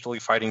essentially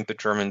fighting the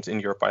Germans in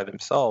Europe by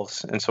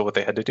themselves. And so what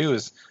they had to do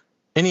is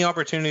any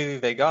opportunity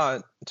they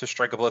got to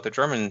strike a blow at the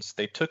Germans,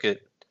 they took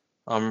it,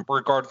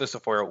 regardless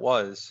of where it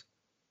was.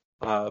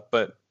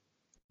 But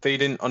they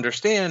didn't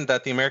understand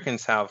that the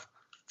Americans have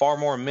far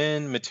more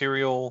men,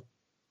 material,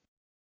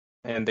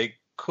 and they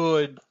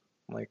could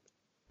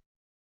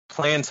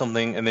plan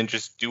something and then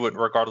just do it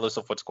regardless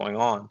of what's going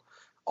on.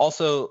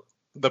 Also,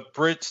 the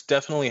Brits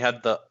definitely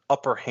had the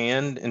upper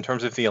hand in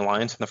terms of the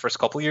alliance in the first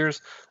couple of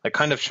years,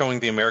 kind of showing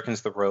the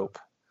Americans the rope.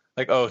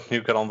 Oh,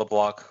 you get on the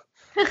block.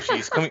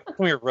 Jeez, come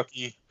here,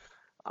 rookie.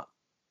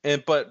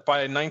 But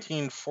by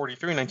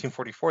 1943,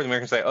 1944, the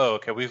Americans say, "Oh,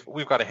 okay,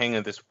 we've got to hang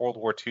in this World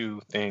War II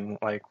thing.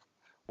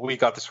 We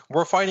got this.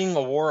 We're fighting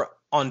a war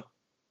on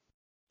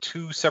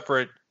two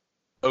separate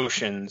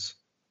oceans.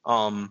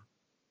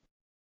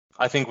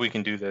 I think we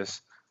can do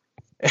this."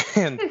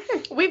 And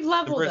we've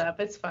leveled up.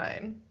 It's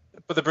fine.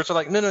 But the Brits are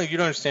like, "No, you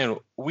don't understand.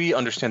 We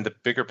understand the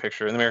bigger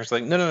picture." And the Americans are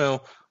like,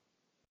 "No.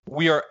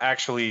 We are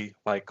actually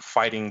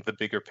fighting the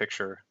bigger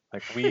picture.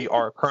 We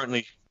are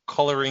currently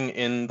coloring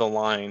in the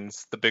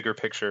lines, the bigger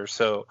picture.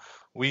 So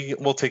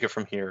we'll take it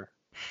from here."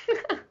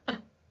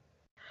 It's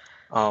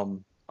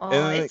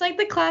like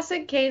the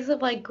classic case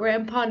of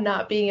grandpa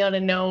not being able to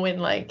know when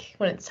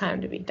it's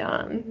time to be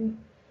done.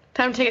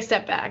 Time to take a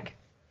step back.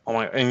 Oh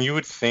my! And you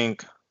would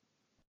think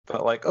that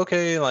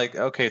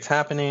okay, it's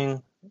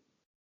happening.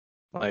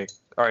 All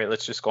right,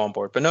 let's just go on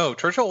board. But no,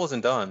 Churchill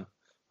wasn't done.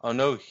 Oh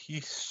no,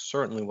 he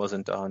certainly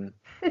wasn't done.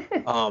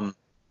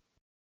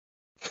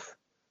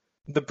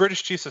 The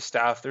British chiefs of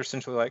staff, they're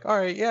essentially like, all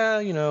right, yeah,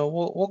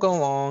 we'll go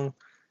along.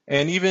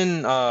 And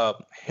even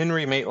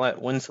Henry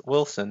Maitland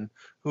Wilson,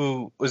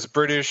 who was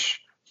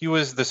British, he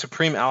was the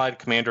supreme Allied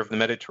commander of the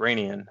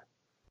Mediterranean.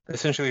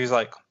 Essentially, he's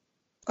like,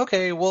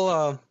 okay,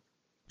 we'll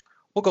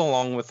go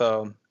along with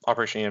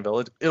Operation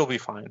Anvil. It'll be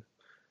fine.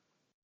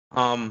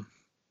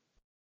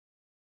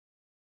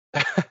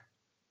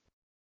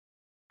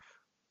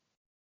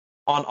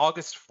 On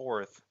August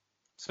 4th,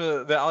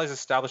 so the Allies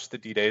established the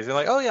D-Days. They're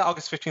like, oh yeah,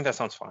 August 15th, that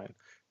sounds fine.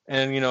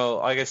 And,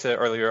 like I said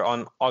earlier,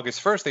 on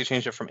August 1st, they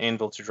changed it from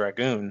Anvil to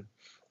Dragoon,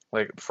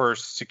 for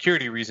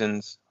security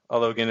reasons.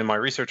 Although, again, in my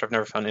research, I've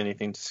never found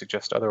anything to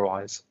suggest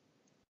otherwise.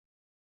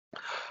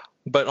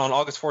 But on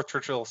August 4th,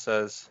 Churchill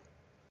says,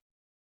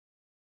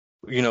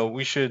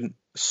 we should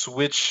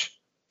switch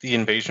the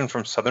invasion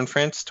from southern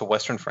France to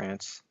western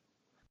France.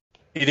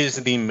 It is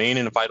the main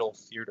and vital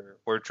theater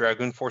where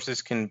Dragoon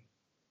forces can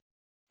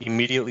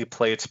immediately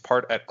play its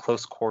part at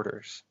close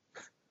quarters.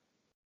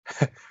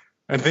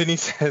 And then he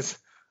says,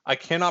 I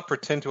cannot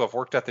pretend to have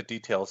worked out the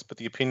details, but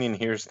the opinion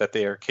here is that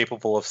they are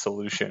capable of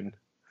solution.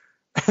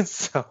 And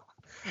so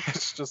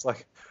it's just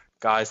like,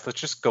 guys, let's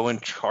just go in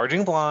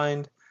charging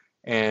blind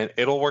and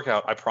it'll work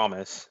out, I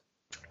promise.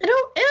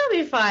 It'll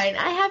be fine.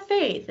 I have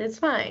faith. It's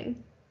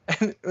fine.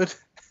 And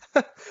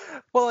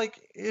well,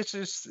 it's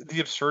just the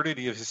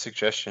absurdity of his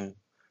suggestion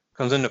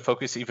comes into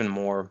focus even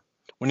more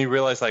when you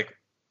realize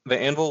the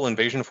Anvil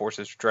invasion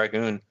forces,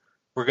 Dragoon,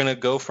 were going to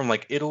go from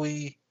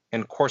Italy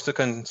and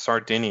Corsica and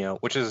Sardinia,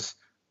 which is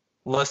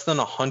less than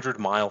 100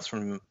 miles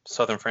from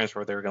southern France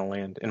where they were going to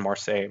land in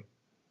Marseille.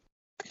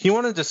 He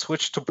wanted to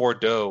switch to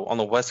Bordeaux on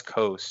the west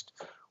coast,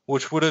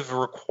 which would have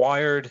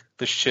required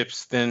the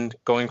ships then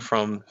going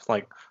from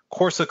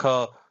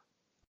Corsica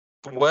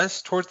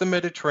west towards the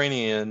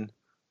Mediterranean,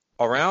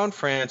 around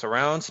France,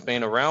 around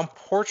Spain, around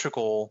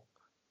Portugal,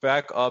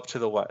 back up to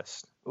the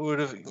west. It would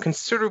have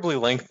considerably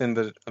lengthened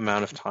the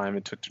amount of time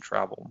it took to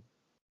travel.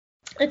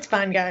 It's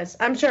fine, guys.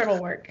 I'm sure it'll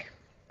work.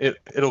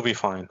 It'll be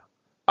fine.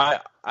 I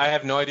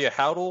have no idea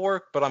how it'll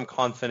work, but I'm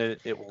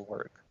confident it will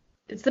work.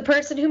 It's the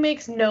person who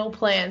makes no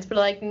plans, but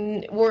like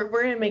we're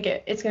gonna make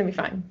it. It's gonna be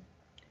fine.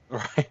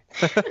 Right.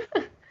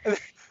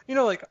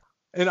 Like,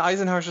 and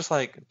Eisenhower's just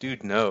like,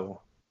 dude,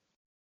 no.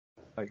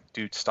 Like,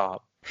 dude,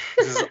 stop.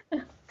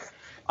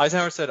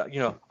 Eisenhower said,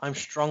 I'm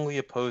strongly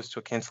opposed to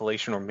a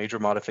cancellation or major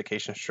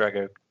modifications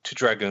to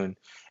Dragoon.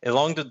 A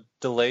long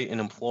delay in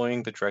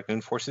employing the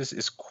Dragoon forces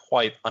is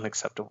quite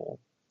unacceptable.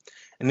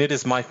 And it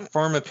is my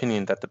firm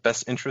opinion that the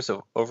best interests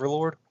of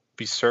Overlord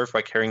be served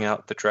by carrying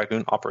out the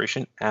Dragoon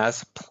operation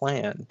as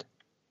planned.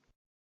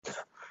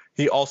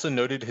 He also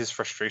noted his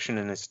frustration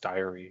in his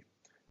diary.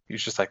 He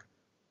was just like,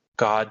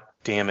 God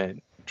damn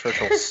it,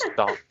 Churchill,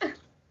 stop.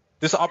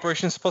 This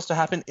operation is supposed to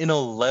happen in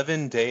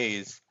 11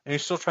 days, and you're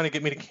still trying to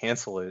get me to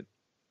cancel it.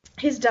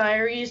 His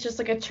diary is just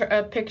like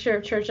a picture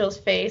of Churchill's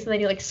face, and then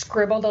he like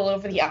scribbled all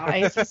over the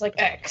eyes. He's like,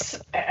 X,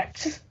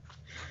 X.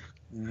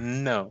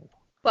 No.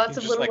 Lots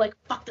of little like,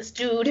 fuck this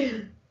dude.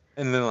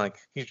 And then like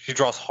he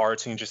draws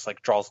hearts, and he just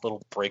like draws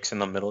little breaks in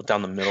the middle,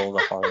 down the middle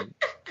of the heart.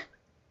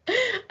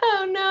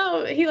 Oh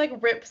no! He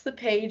like rips the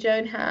page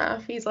in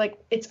half. He's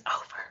like, it's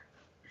over.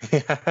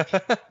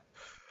 Yeah.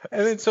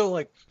 And then so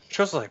like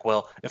Churchill's like,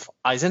 well, if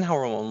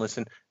Eisenhower won't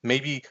listen,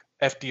 maybe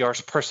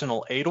FDR's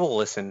personal aide will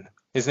listen.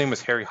 His name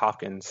was Harry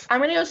Hopkins. I'm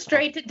gonna go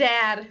straight to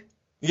Dad.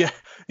 Yeah,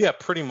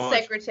 pretty much.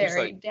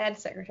 Secretary, like,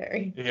 Dad's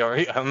secretary. Yeah,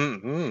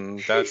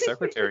 Dad's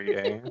secretary.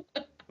 Eh?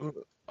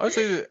 I would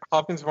say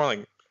Hopkins is more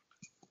like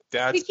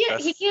Dad's.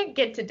 He can't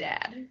get to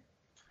Dad.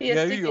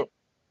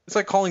 It's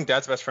like calling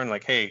Dad's best friend,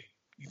 like, hey,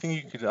 you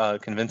think you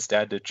could convince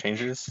Dad to change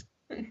this?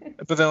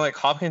 But then like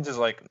Hopkins is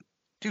like,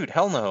 dude,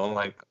 hell no.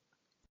 Like,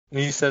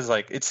 he says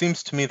like, it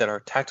seems to me that our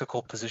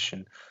tactical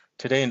position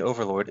today in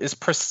Overlord is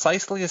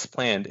precisely as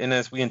planned and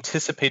as we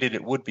anticipated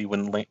it would be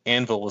when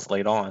Anvil was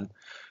laid on.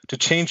 To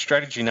change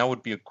strategy now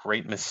would be a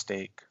great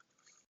mistake.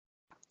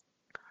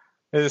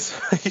 And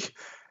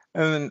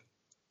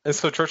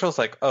so Churchill's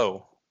like,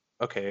 oh,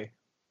 okay,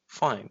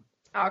 fine.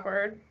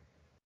 Awkward.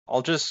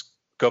 I'll just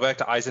go back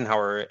to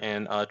Eisenhower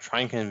and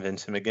try and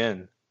convince him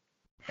again.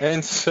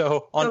 And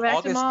so on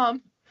August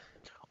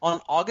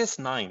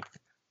 9th,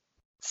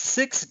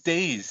 6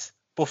 days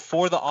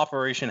before the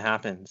operation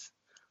happens,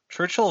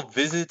 Churchill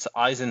visits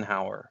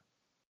Eisenhower.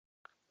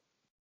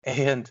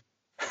 And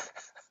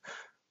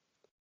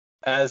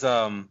as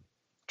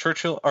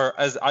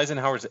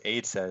Eisenhower's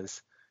aide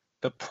says,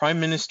 the Prime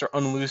Minister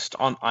unloosed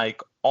on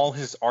Ike all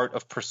his art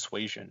of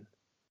persuasion.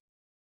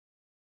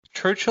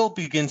 Churchill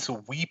begins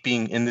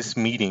weeping in this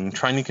meeting,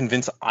 trying to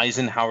convince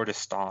Eisenhower to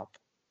stop.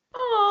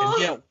 Aww.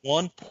 And he at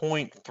one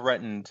point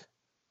threatened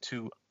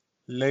to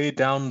lay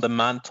down the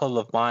mantle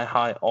of my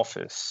high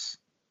office.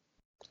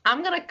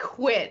 I'm gonna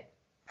quit.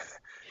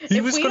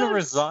 He was gonna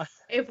resign.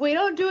 If we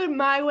don't do it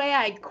my way,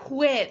 I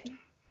quit.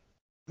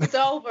 It's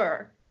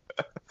over.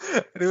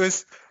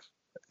 It's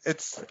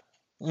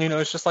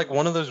just like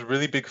one of those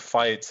really big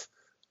fights.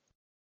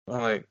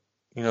 Like,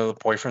 the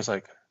boyfriend's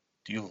like,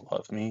 do you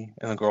love me?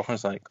 And the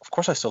girlfriend's like, of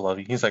course I still love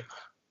you. He's like,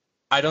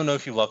 I don't know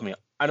if you love me.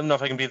 I don't know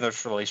if I can be in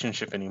this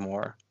relationship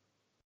anymore.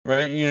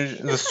 Right?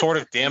 The sword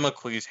of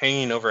Damocles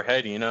hanging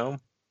overhead, It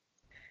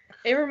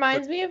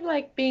reminds me of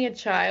like being a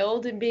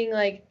child and being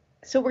like,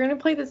 so we're going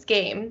to play this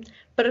game,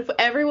 but if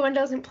everyone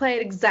doesn't play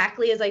it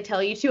exactly as I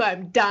tell you to,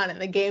 I'm done and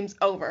the game's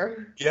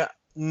over. Yeah,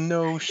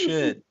 no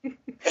shit.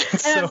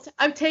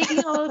 I'm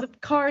taking all of the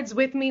cards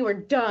with me, we're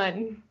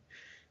done.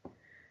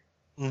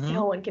 Mm-hmm.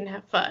 No one can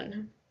have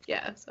fun.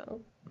 Yeah,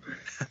 so.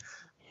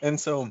 And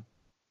so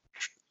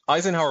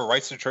Eisenhower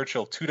writes to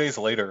Churchill 2 days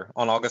later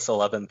on August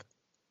 11th.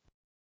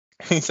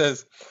 He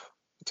says,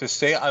 to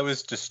say I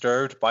was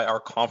disturbed by our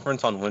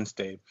conference on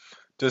Wednesday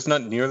does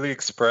not nearly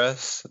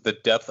express the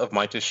depth of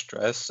my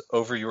distress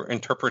over your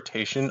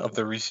interpretation of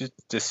the recent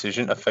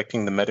decision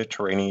affecting the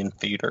Mediterranean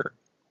theater.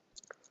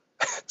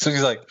 So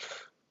he's like,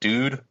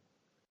 dude,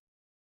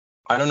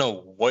 I don't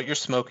know what you're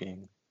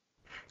smoking,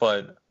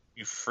 but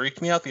you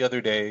freaked me out the other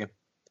day,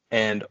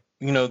 and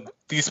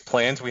these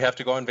plans, we have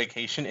to go on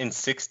vacation in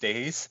 6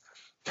 days.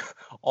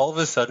 All of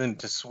a sudden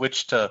to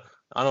switch to,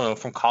 I don't know,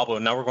 from Cabo,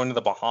 now we're going to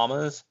the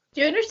Bahamas. Do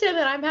you understand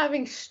that I'm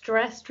having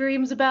stress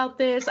dreams about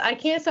this? I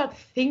can't stop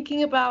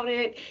thinking about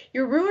it.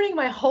 You're ruining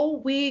my whole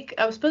week.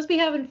 I was supposed to be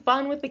having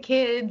fun with the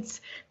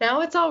kids.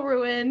 Now it's all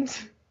ruined.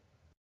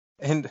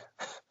 And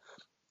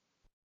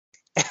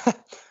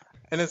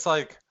it's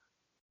like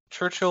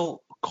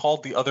Churchill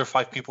called the other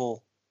 5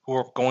 people who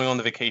were going on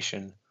the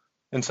vacation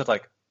and said,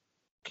 like,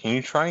 can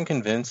you try and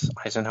convince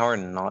Eisenhower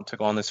not to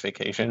go on this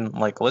vacation?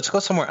 Like, let's go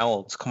somewhere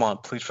else. Come on,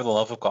 please, for the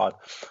love of God.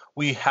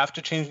 We have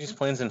to change these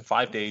plans in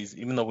 5 days,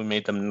 even though we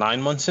made them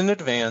 9 months in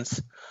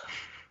advance.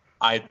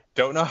 I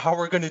don't know how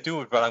we're going to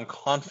do it, but I'm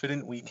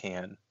confident we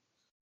can.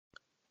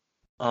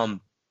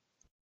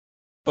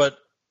 But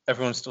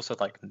everyone still said,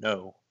 like,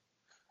 no.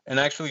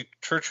 And actually,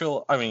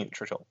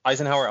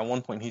 Eisenhower, at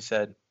one point, he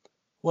said,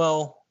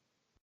 well,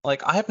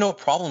 like, I have no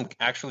problem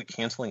actually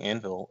canceling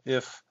Anvil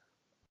if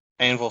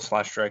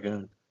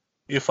Anvil/Dragoon.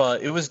 If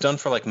it was done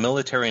for like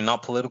military and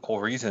not political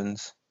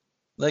reasons,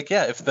 Like,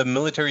 yeah, if the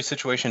military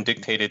situation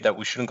dictated that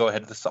we shouldn't go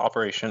ahead with this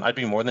operation, I'd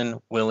be more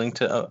than willing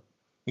to,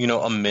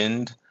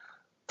 amend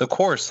the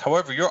course.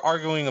 However, you're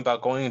arguing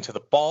about going into the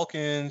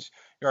Balkans,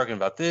 you're arguing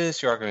about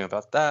this, you're arguing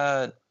about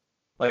that.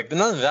 Like,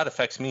 none of that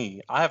affects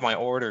me. I have my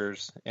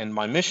orders and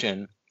my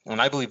mission,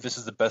 and I believe this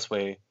is the best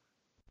way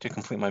to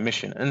complete my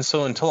mission. And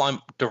so until I'm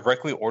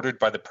directly ordered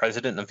by the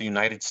President of the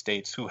United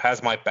States, who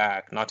has my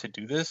back, not to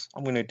do this,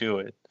 I'm going to do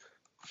it.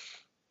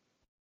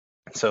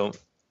 So,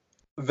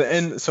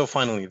 so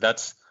finally,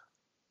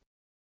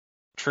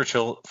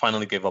 Churchill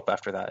finally gave up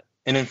after that.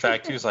 And in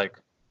fact, he was like,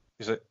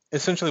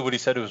 essentially what he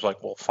said was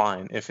like, well,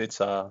 fine, if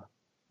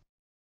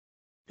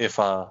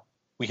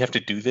we have to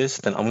do this,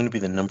 then I'm going to be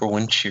the number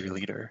one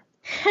cheerleader.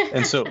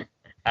 And so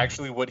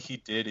actually what he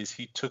did is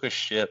he took a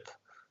ship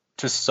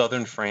to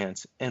southern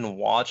France and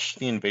watched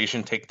the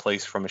invasion take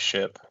place from a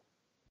ship.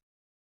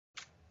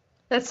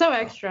 That's so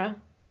extra.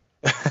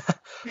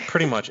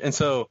 Pretty much. And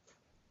so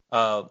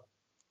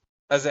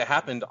as it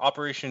happened,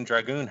 Operation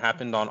Dragoon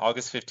happened on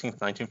August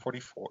 15th,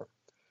 1944.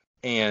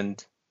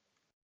 And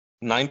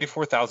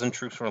 94,000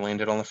 troops were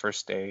landed on the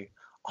first day.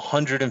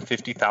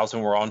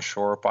 150,000 were on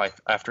shore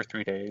after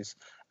 3 days.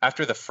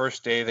 After the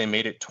first day, they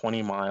made it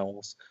 20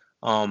 miles.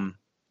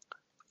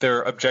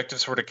 Their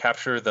objectives were to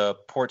capture the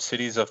port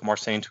cities of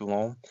Marseille and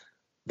Toulon.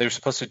 They were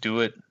supposed to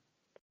do it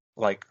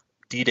like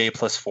D-Day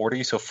plus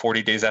 40, so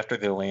 40 days after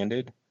they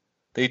landed.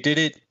 They did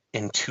it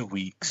in 2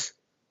 weeks.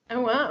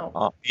 Oh,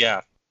 wow.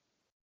 Yeah.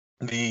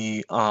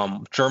 The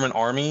German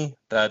army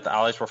that the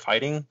Allies were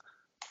fighting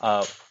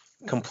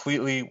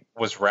completely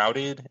was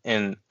routed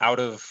and out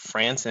of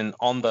France and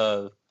on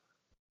the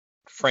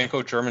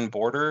Franco-German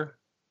border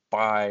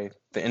by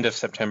the end of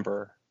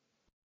September.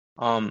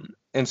 And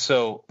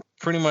so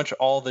pretty much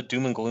all the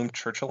doom and gloom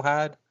Churchill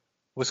had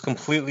was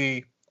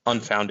completely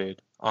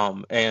unfounded.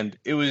 And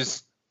it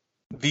was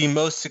the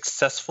most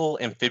successful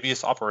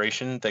amphibious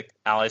operation that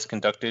Allies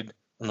conducted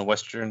on the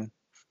Western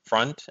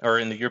Front or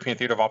in the European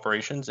theater of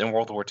operations in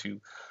World War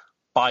II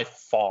by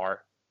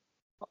far.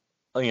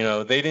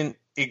 They didn't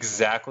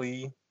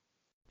exactly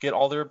get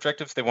all their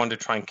objectives. They wanted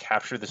to try and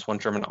capture this one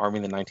German army,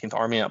 the 19th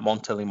Army at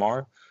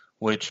Montélimar,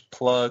 which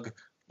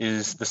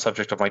is the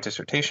subject of my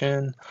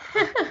dissertation.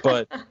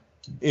 But,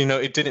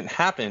 it didn't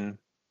happen,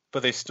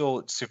 but they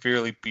still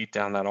severely beat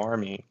down that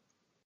army.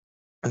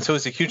 And so it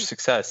was a huge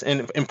success.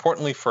 And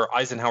importantly for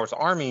Eisenhower's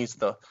armies,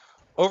 the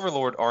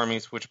Overlord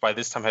armies, which by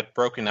this time had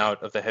broken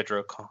out of the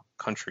Hedro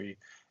country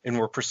and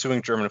were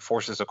pursuing German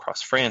forces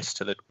across France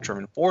to the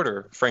German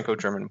border,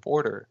 Franco-German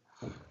border,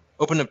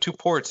 opened up 2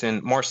 ports,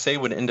 and Marseille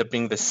would end up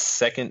being the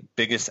second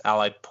biggest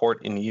Allied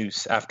port in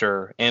use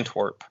after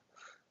Antwerp,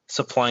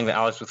 supplying the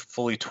Allies with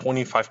fully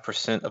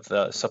 25% of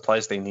the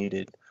supplies they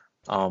needed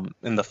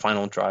in the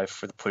final drive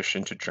for the push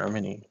into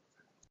Germany.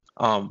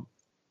 And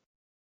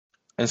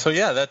so,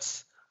 yeah,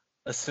 that's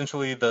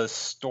essentially the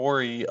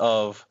story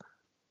of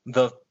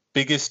the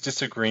biggest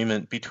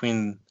disagreement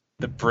between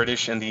the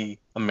British and the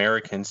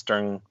Americans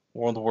during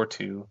World War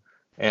II,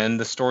 and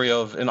the story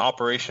of an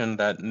operation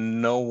that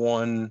no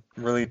one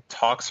really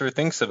talks or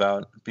thinks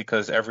about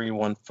because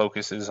everyone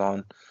focuses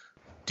on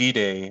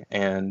D-Day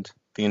and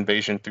the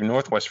invasion through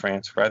Northwest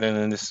France rather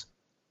than this,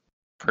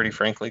 pretty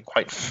frankly,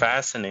 quite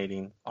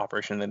fascinating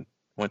operation that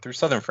went through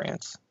Southern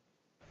France.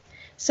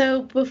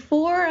 So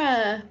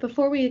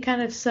before we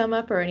kind of sum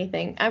up or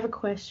anything, I have a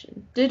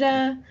question.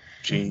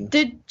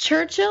 Did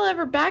Churchill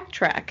ever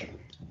backtrack?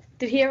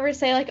 Did he ever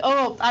say like,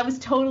 "Oh, I was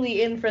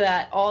totally in for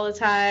that all the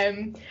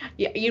time.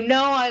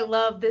 I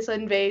love this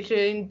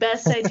invasion.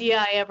 Best idea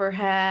I ever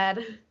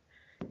had."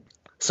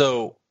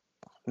 So,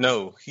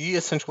 no, he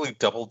essentially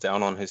doubled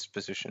down on his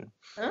position.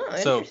 Oh,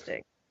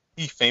 interesting. So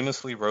he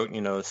famously wrote, a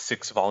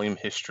 6-volume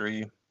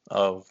history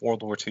of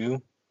World War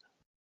II.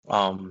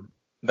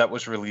 That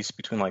was released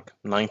between like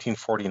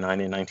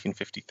 1949 and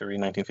 1953,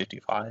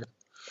 1955.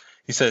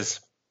 He says,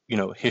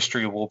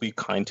 history will be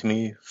kind to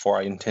me, for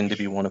I intend to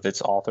be one of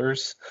its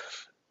authors.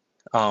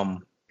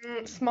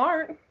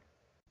 Smart.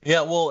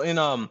 Yeah, well,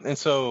 and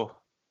so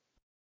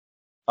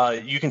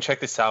you can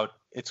check this out.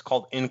 It's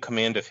called In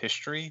Command of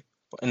History,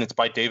 and it's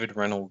by David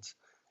Reynolds.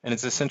 And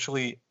it's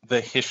essentially the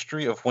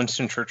history of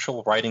Winston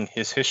Churchill writing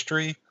his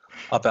history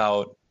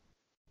about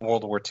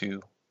World War II.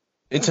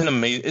 It's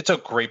it's a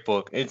great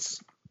book. It's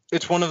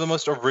one of the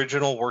most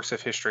original works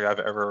of history I've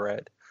ever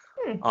read.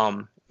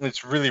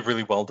 It's really,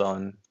 really well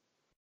done.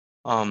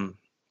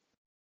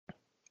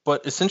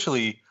 But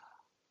essentially,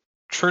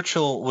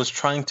 Churchill was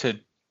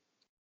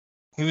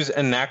he was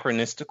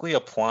anachronistically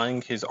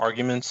applying his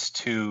arguments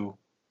to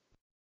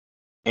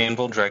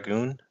Anvil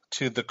Dragoon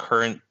to the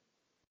current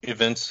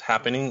events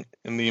happening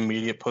in the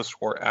immediate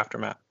post-war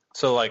aftermath.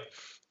 So,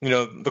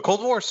 the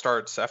Cold War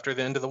starts after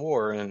the end of the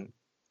war, and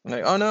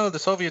oh no, the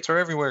Soviets are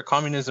everywhere.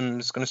 Communism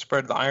is going to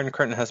spread. The Iron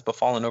Curtain has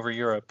befallen over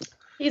Europe.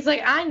 He's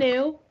like, I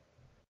knew.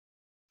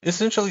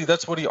 Essentially,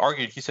 that's what he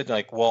argued. He said,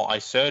 I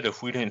said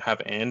if we didn't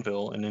have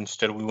Anvil and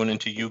instead we went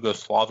into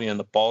Yugoslavia and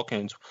the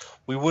Balkans,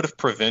 we would have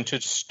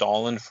prevented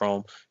Stalin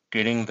from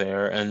getting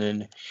there, and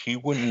then he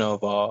wouldn't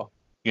have,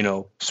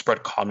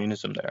 spread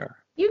communism there.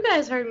 You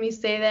guys heard me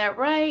say that,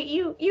 right?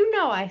 You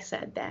know I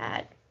said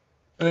that.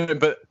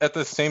 But at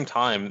the same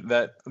time,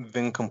 that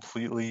then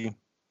completely,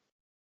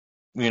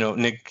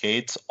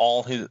 negates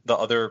all the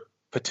other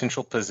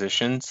potential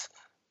positions.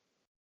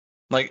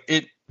 Like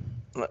it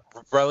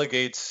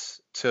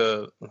relegates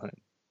to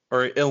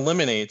or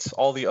eliminates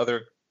all the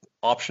other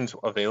options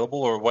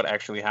available or what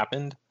actually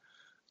happened.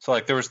 So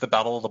like there was the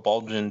Battle of the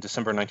Bulge in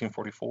December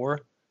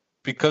 1944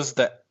 because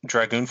the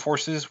Dragoon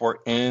forces were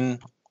in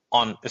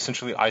on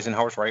essentially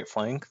Eisenhower's right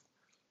flank.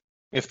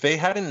 If they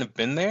hadn't have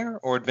been there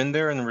or had been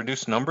there in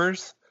reduced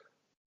numbers,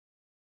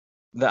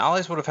 the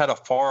Allies would have had a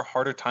far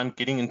harder time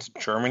getting into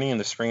Germany in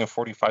the spring of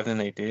 45 than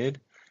they did.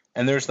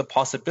 And there's the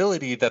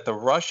possibility that the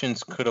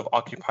Russians could have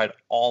occupied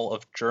all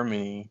of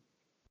Germany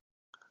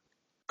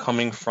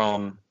coming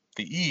from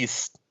the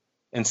east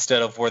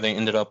instead of where they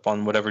ended up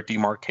on whatever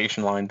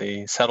demarcation line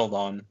they settled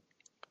on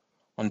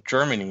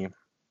Germany.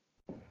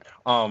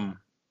 But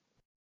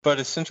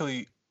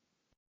essentially,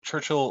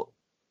 Churchill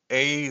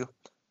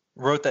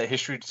wrote that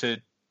history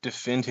to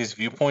defend his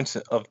viewpoints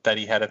of that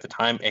he had at the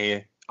time.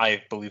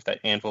 I believe that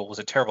Anvil was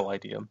a terrible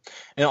idea, and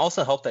it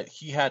also helped that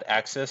he had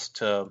access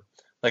to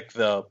like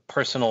the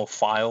personal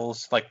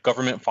files, like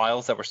government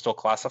files that were still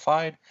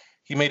classified.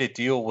 He made a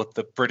deal with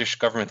the British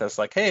government that's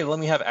like, hey, let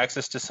me have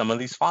access to some of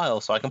these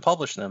files so I can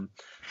publish them.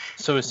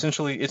 So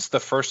essentially, it's the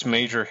first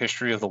major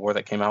history of the war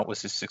that came out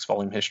was his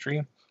 6-volume history.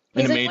 And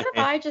He's it like, made what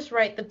if I just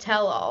write the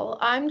tell-all?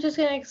 I'm just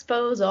gonna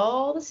expose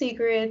all the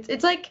secrets.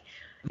 It's like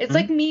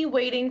me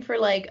waiting for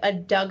like a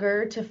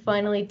Duggar to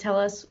finally tell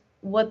us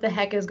what the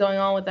heck is going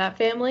on with that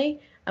family.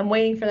 I'm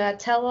waiting for that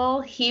tell-all.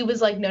 He was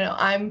like, no,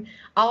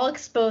 I'll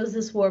expose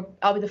this war.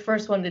 I'll be the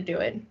first one to do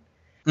it.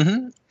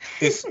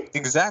 It's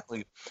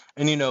exactly.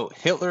 And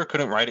Hitler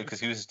couldn't write it because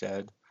he was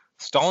dead.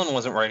 Stalin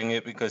wasn't writing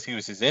it because he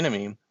was his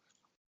enemy.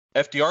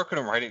 FDR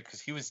couldn't write it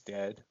because he was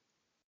dead.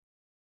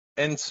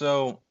 And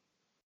so,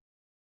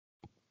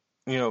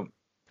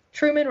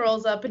 Truman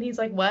rolls up and he's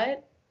like,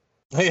 what?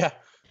 yeah,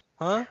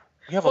 huh?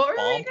 We have a What were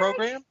bomb we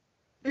program?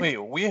 Wait,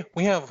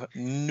 we have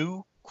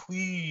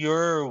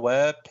nuclear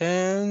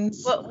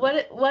weapons?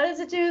 What does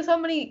it do?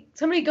 Somebody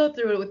go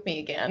through it with me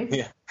again.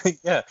 Yeah,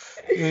 yeah,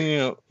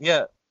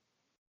 yeah.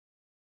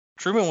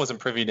 Truman wasn't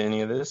privy to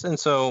any of this, and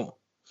so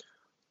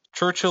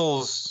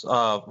Churchill's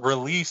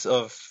release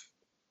of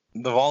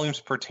the volumes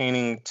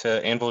pertaining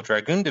to Anvil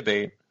Dragoon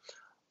debate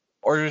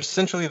are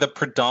essentially the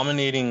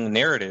predominating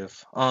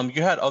narrative.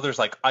 You had others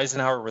like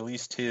Eisenhower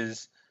released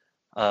his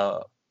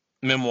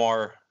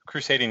memoir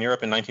Crusade in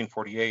Europe in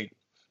 1948,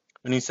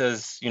 and he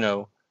says,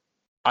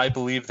 I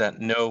believe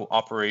that no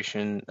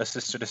operation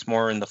assisted us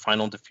more in the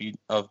final defeat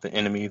of the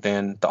enemy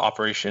than the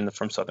operation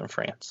from southern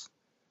France.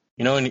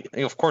 And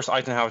of course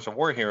Eisenhower's a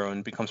war hero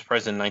and becomes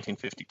president in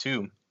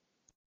 1952.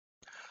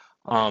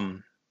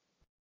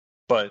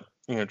 But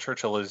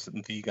Churchill is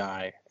the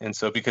guy, and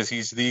so because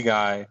he's the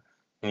guy,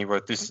 and he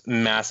wrote this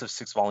massive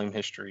 6-volume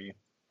history.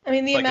 I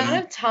mean, the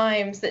amount of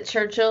times that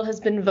Churchill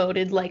has been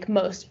voted like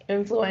most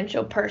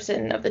influential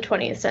person of the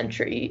 20th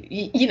century,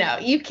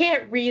 you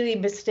can't really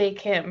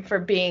mistake him for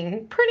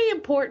being pretty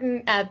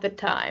important at the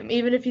time,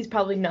 even if he's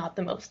probably not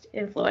the most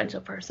influential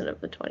person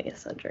of the 20th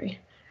century.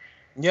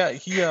 Yeah,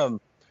 he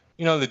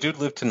the dude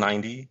lived to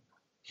 90.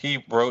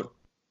 He wrote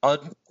all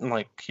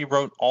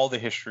the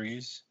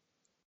histories.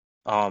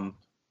 Prime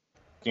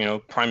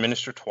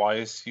minister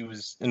twice. He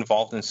was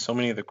involved in so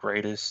many of the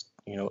greatest,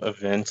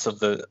 events of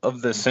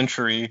the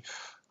century.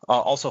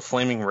 Also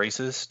flaming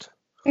racist.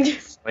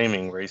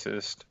 Flaming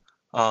racist.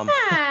 He's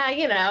like,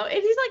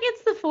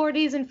 it's the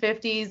 40s and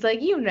 50s,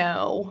 like,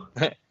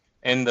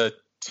 and the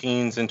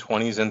teens and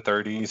 20s and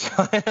 30s.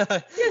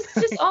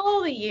 just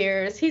all the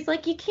years. He's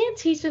like, you can't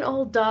teach an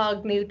old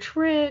dog new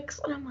tricks.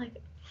 And I'm like,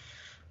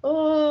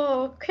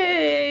 oh,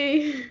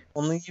 okay.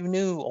 Only you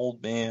knew,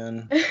 old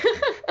man.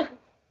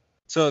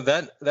 So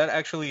that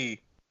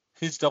actually,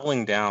 his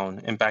doubling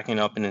down and backing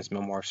up in his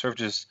memoir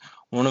served as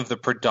one of the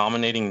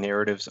predominating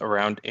narratives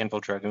around Anvil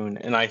Dragoon,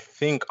 and I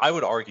think I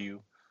would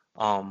argue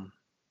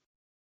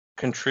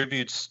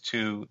contributes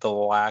to the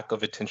lack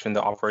of attention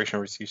the operation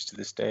receives to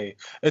this day.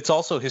 It's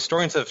also,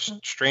 historians have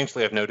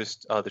strangely have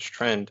noticed this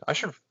trend. I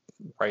should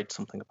write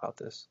something about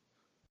this,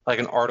 like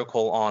an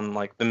article on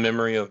like the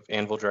memory of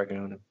Anvil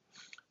Dragoon.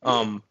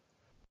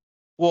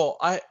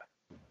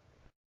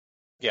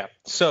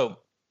 So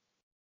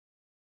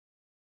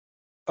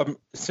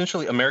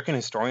essentially American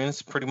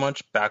historians pretty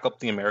much back up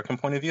the American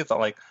point of view that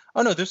like,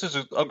 oh no, this is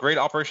a great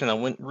operation that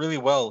went really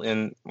well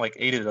and like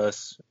aided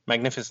us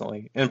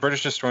magnificently. And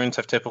British historians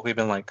have typically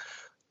been like,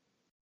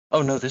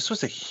 oh no, this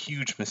was a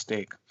huge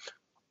mistake.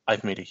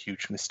 I've made a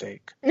huge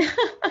mistake.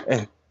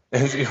 and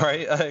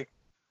right?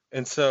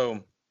 And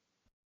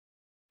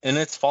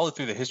it's followed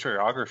through the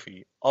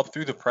historiography up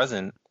through the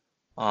present.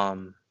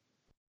 And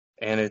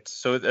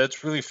it's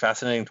really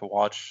fascinating to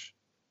watch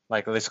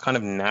like this kind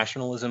of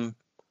nationalism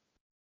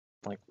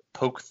like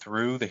poke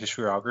through the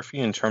historiography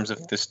in terms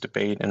of this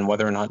debate and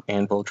whether or not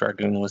Anvil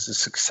Dragoon was a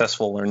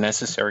successful or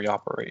necessary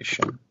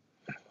operation.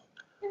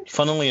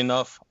 Funnily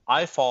enough,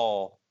 I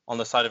fall on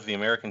the side of the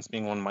Americans,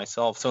 being one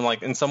myself. So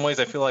like in some ways,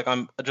 I feel like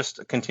I'm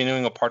just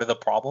continuing a part of the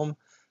problem.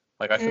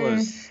 Like I feel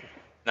it's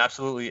an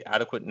absolutely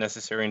adequate,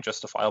 necessary, and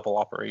justifiable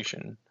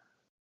operation.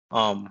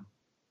 And,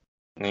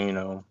 you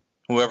know,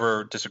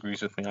 whoever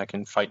disagrees with me, I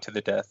can fight to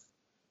the death.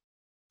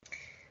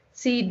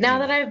 See, now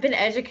that I've been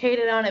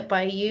educated on it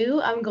by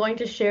you, I'm going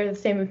to share the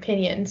same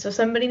opinion. So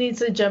somebody needs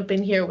to jump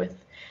in here with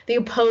the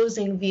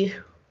opposing view.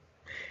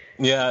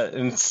 Yeah,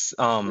 it's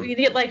We need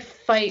to get like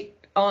fight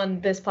on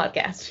this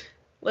podcast.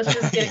 Let's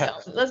just get it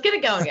going. Let's get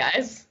it going,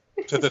 guys.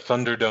 To the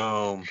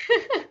Thunderdome.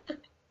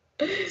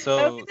 So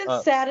that would be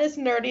the saddest,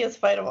 nerdiest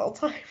fight of all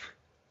time.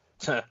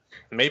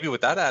 Maybe with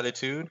that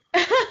attitude.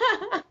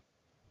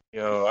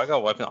 Yo, I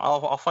got weapons.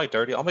 I'll fight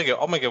dirty. I'll make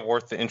it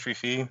worth the entry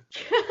fee.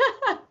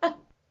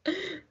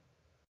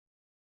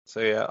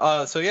 So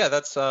yeah,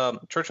 that's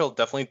Churchill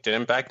definitely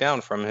didn't back down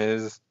from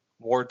his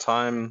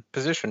wartime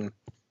position.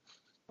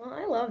 Well,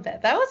 I love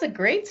that. That was a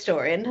great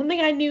story and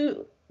something I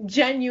knew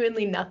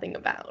genuinely nothing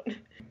about.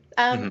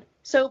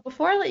 So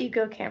before I let you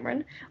go,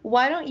 Cameron,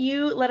 why don't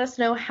you let us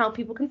know how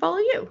people can follow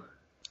you?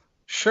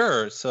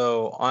 Sure.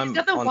 So He's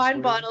got the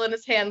wine bottle in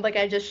his hand like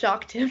I just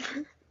shocked him.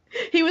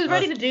 He was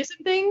ready to do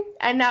something,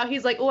 and now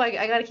he's like, "Oh,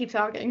 I gotta keep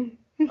talking."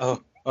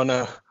 Oh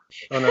no!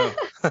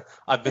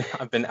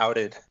 I've been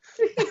outed.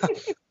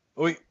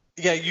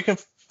 Yeah, you can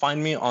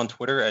find me on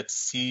Twitter at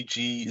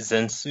CG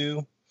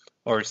Zinsou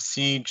or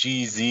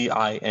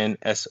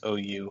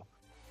CGZINSOU.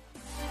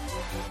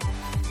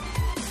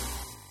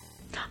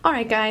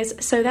 Alright guys,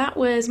 so that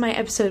was my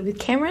episode with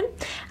Cameron.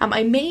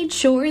 I made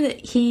sure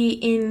that he,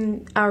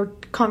 in our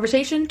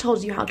conversation,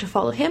 told you how to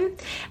follow him.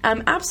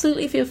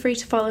 Absolutely feel free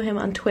to follow him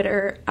on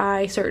Twitter.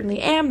 I certainly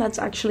am. That's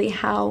actually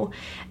how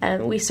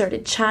we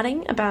started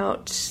chatting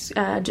about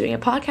doing a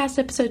podcast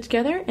episode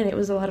together, and it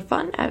was a lot of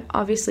fun.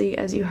 Obviously,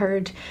 as you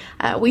heard,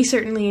 we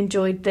certainly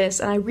enjoyed this,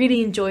 and I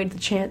really enjoyed the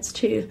chance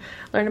to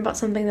learn about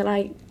something that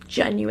I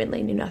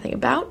genuinely knew nothing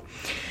about.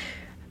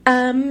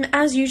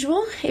 As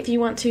usual, if you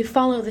want to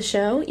follow the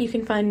show, you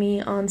can find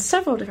me on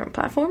several different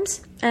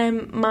platforms.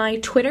 My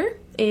Twitter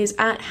is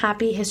at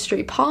Happy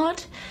History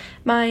Pod.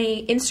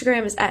 My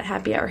Instagram is at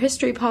Happy Hour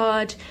History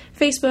Pod.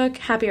 Facebook,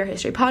 Happy Hour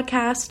History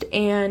Podcast.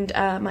 And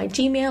my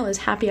Gmail is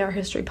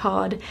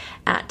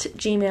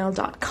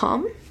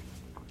happyhourhistorypod@gmail.com.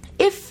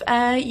 If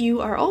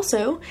you are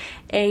also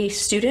a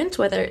student,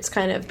 whether it's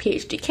kind of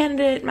PhD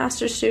candidate,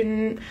 master's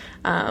student,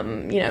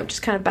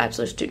 just kind of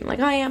bachelor student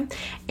like I am,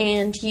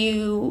 and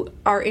you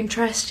are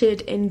interested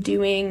in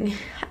doing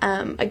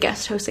a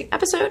guest hosting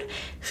episode,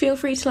 feel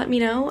free to let me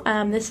know.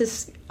 This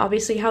is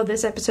obviously how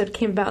this episode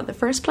came about in the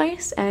first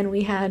place, and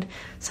we had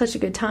such a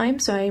good time,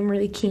 so I'm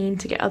really keen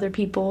to get other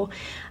people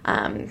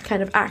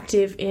kind of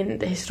active in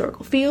the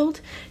historical field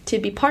to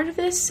be part of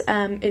this.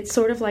 It's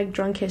sort of like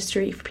drunk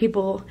history for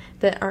people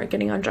that aren't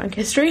getting on drunk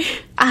history.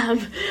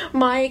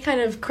 My kind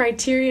of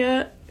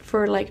criteria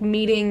for like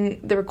meeting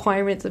the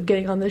requirements of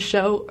getting on this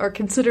show are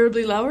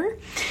considerably lower.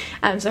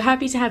 So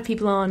happy to have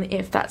people on.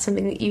 If that's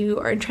something that you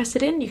are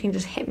interested in, you can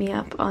just hit me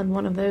up on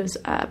one of those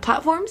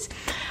platforms.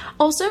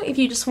 Also, if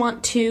you just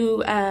want to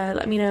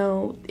let me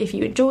know if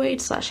you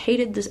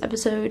enjoyed/hated this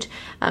episode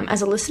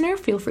as a listener,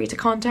 feel free to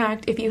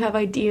contact. If you have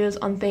ideas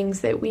on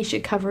things that we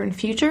should cover in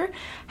future,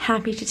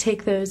 happy to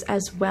take those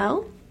as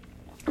well.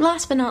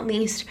 Last but not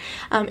least,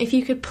 if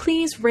you could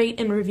please rate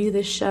and review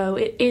this show.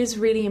 It is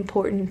really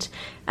important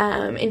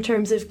in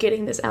terms of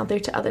getting this out there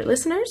to other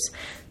listeners.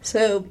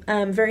 So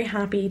I'm very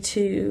happy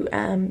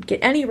to get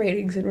any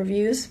ratings and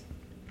reviews.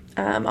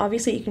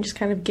 Obviously, you can just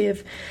kind of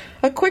give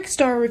a quick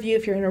star review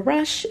if you're in a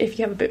rush, if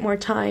you have a bit more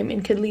time,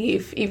 and could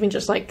leave even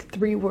just like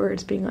 3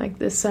 words being like,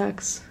 this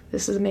sucks,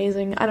 this is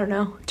amazing, I don't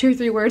know, 2 or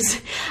 3 words.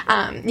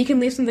 You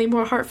can leave something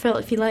more heartfelt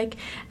if you like.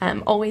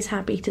 I'm always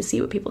happy to see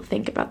what people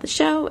think about the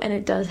show, and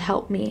it does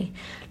help me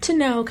to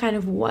know kind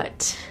of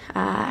what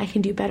I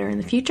can do better in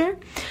the future.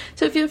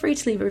 So feel free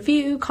to leave a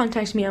review,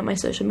 contact me on my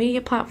social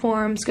media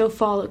platforms, go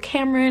follow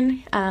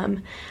Cameron.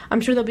 I'm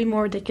sure there'll be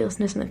more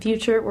ridiculousness in the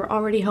future. We're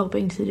already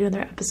hoping to do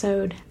another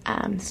episode,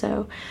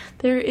 so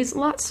there is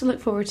lots to look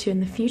forward to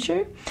in the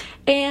future,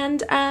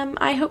 and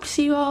I hope to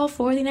see you all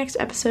for the next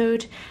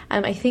episode.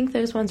 I think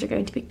those ones are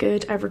going to be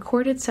good. I've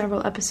recorded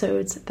several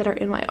episodes that are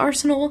in my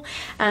arsenal.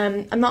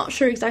 I'm not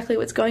sure exactly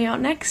what's going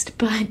out next,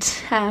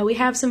 but we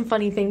have some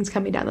funny things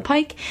coming down the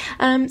pike,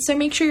 so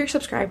make sure you're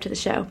subscribed to the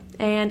show,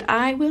 and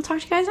I will talk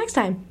to you guys next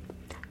time.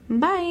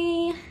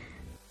 Bye!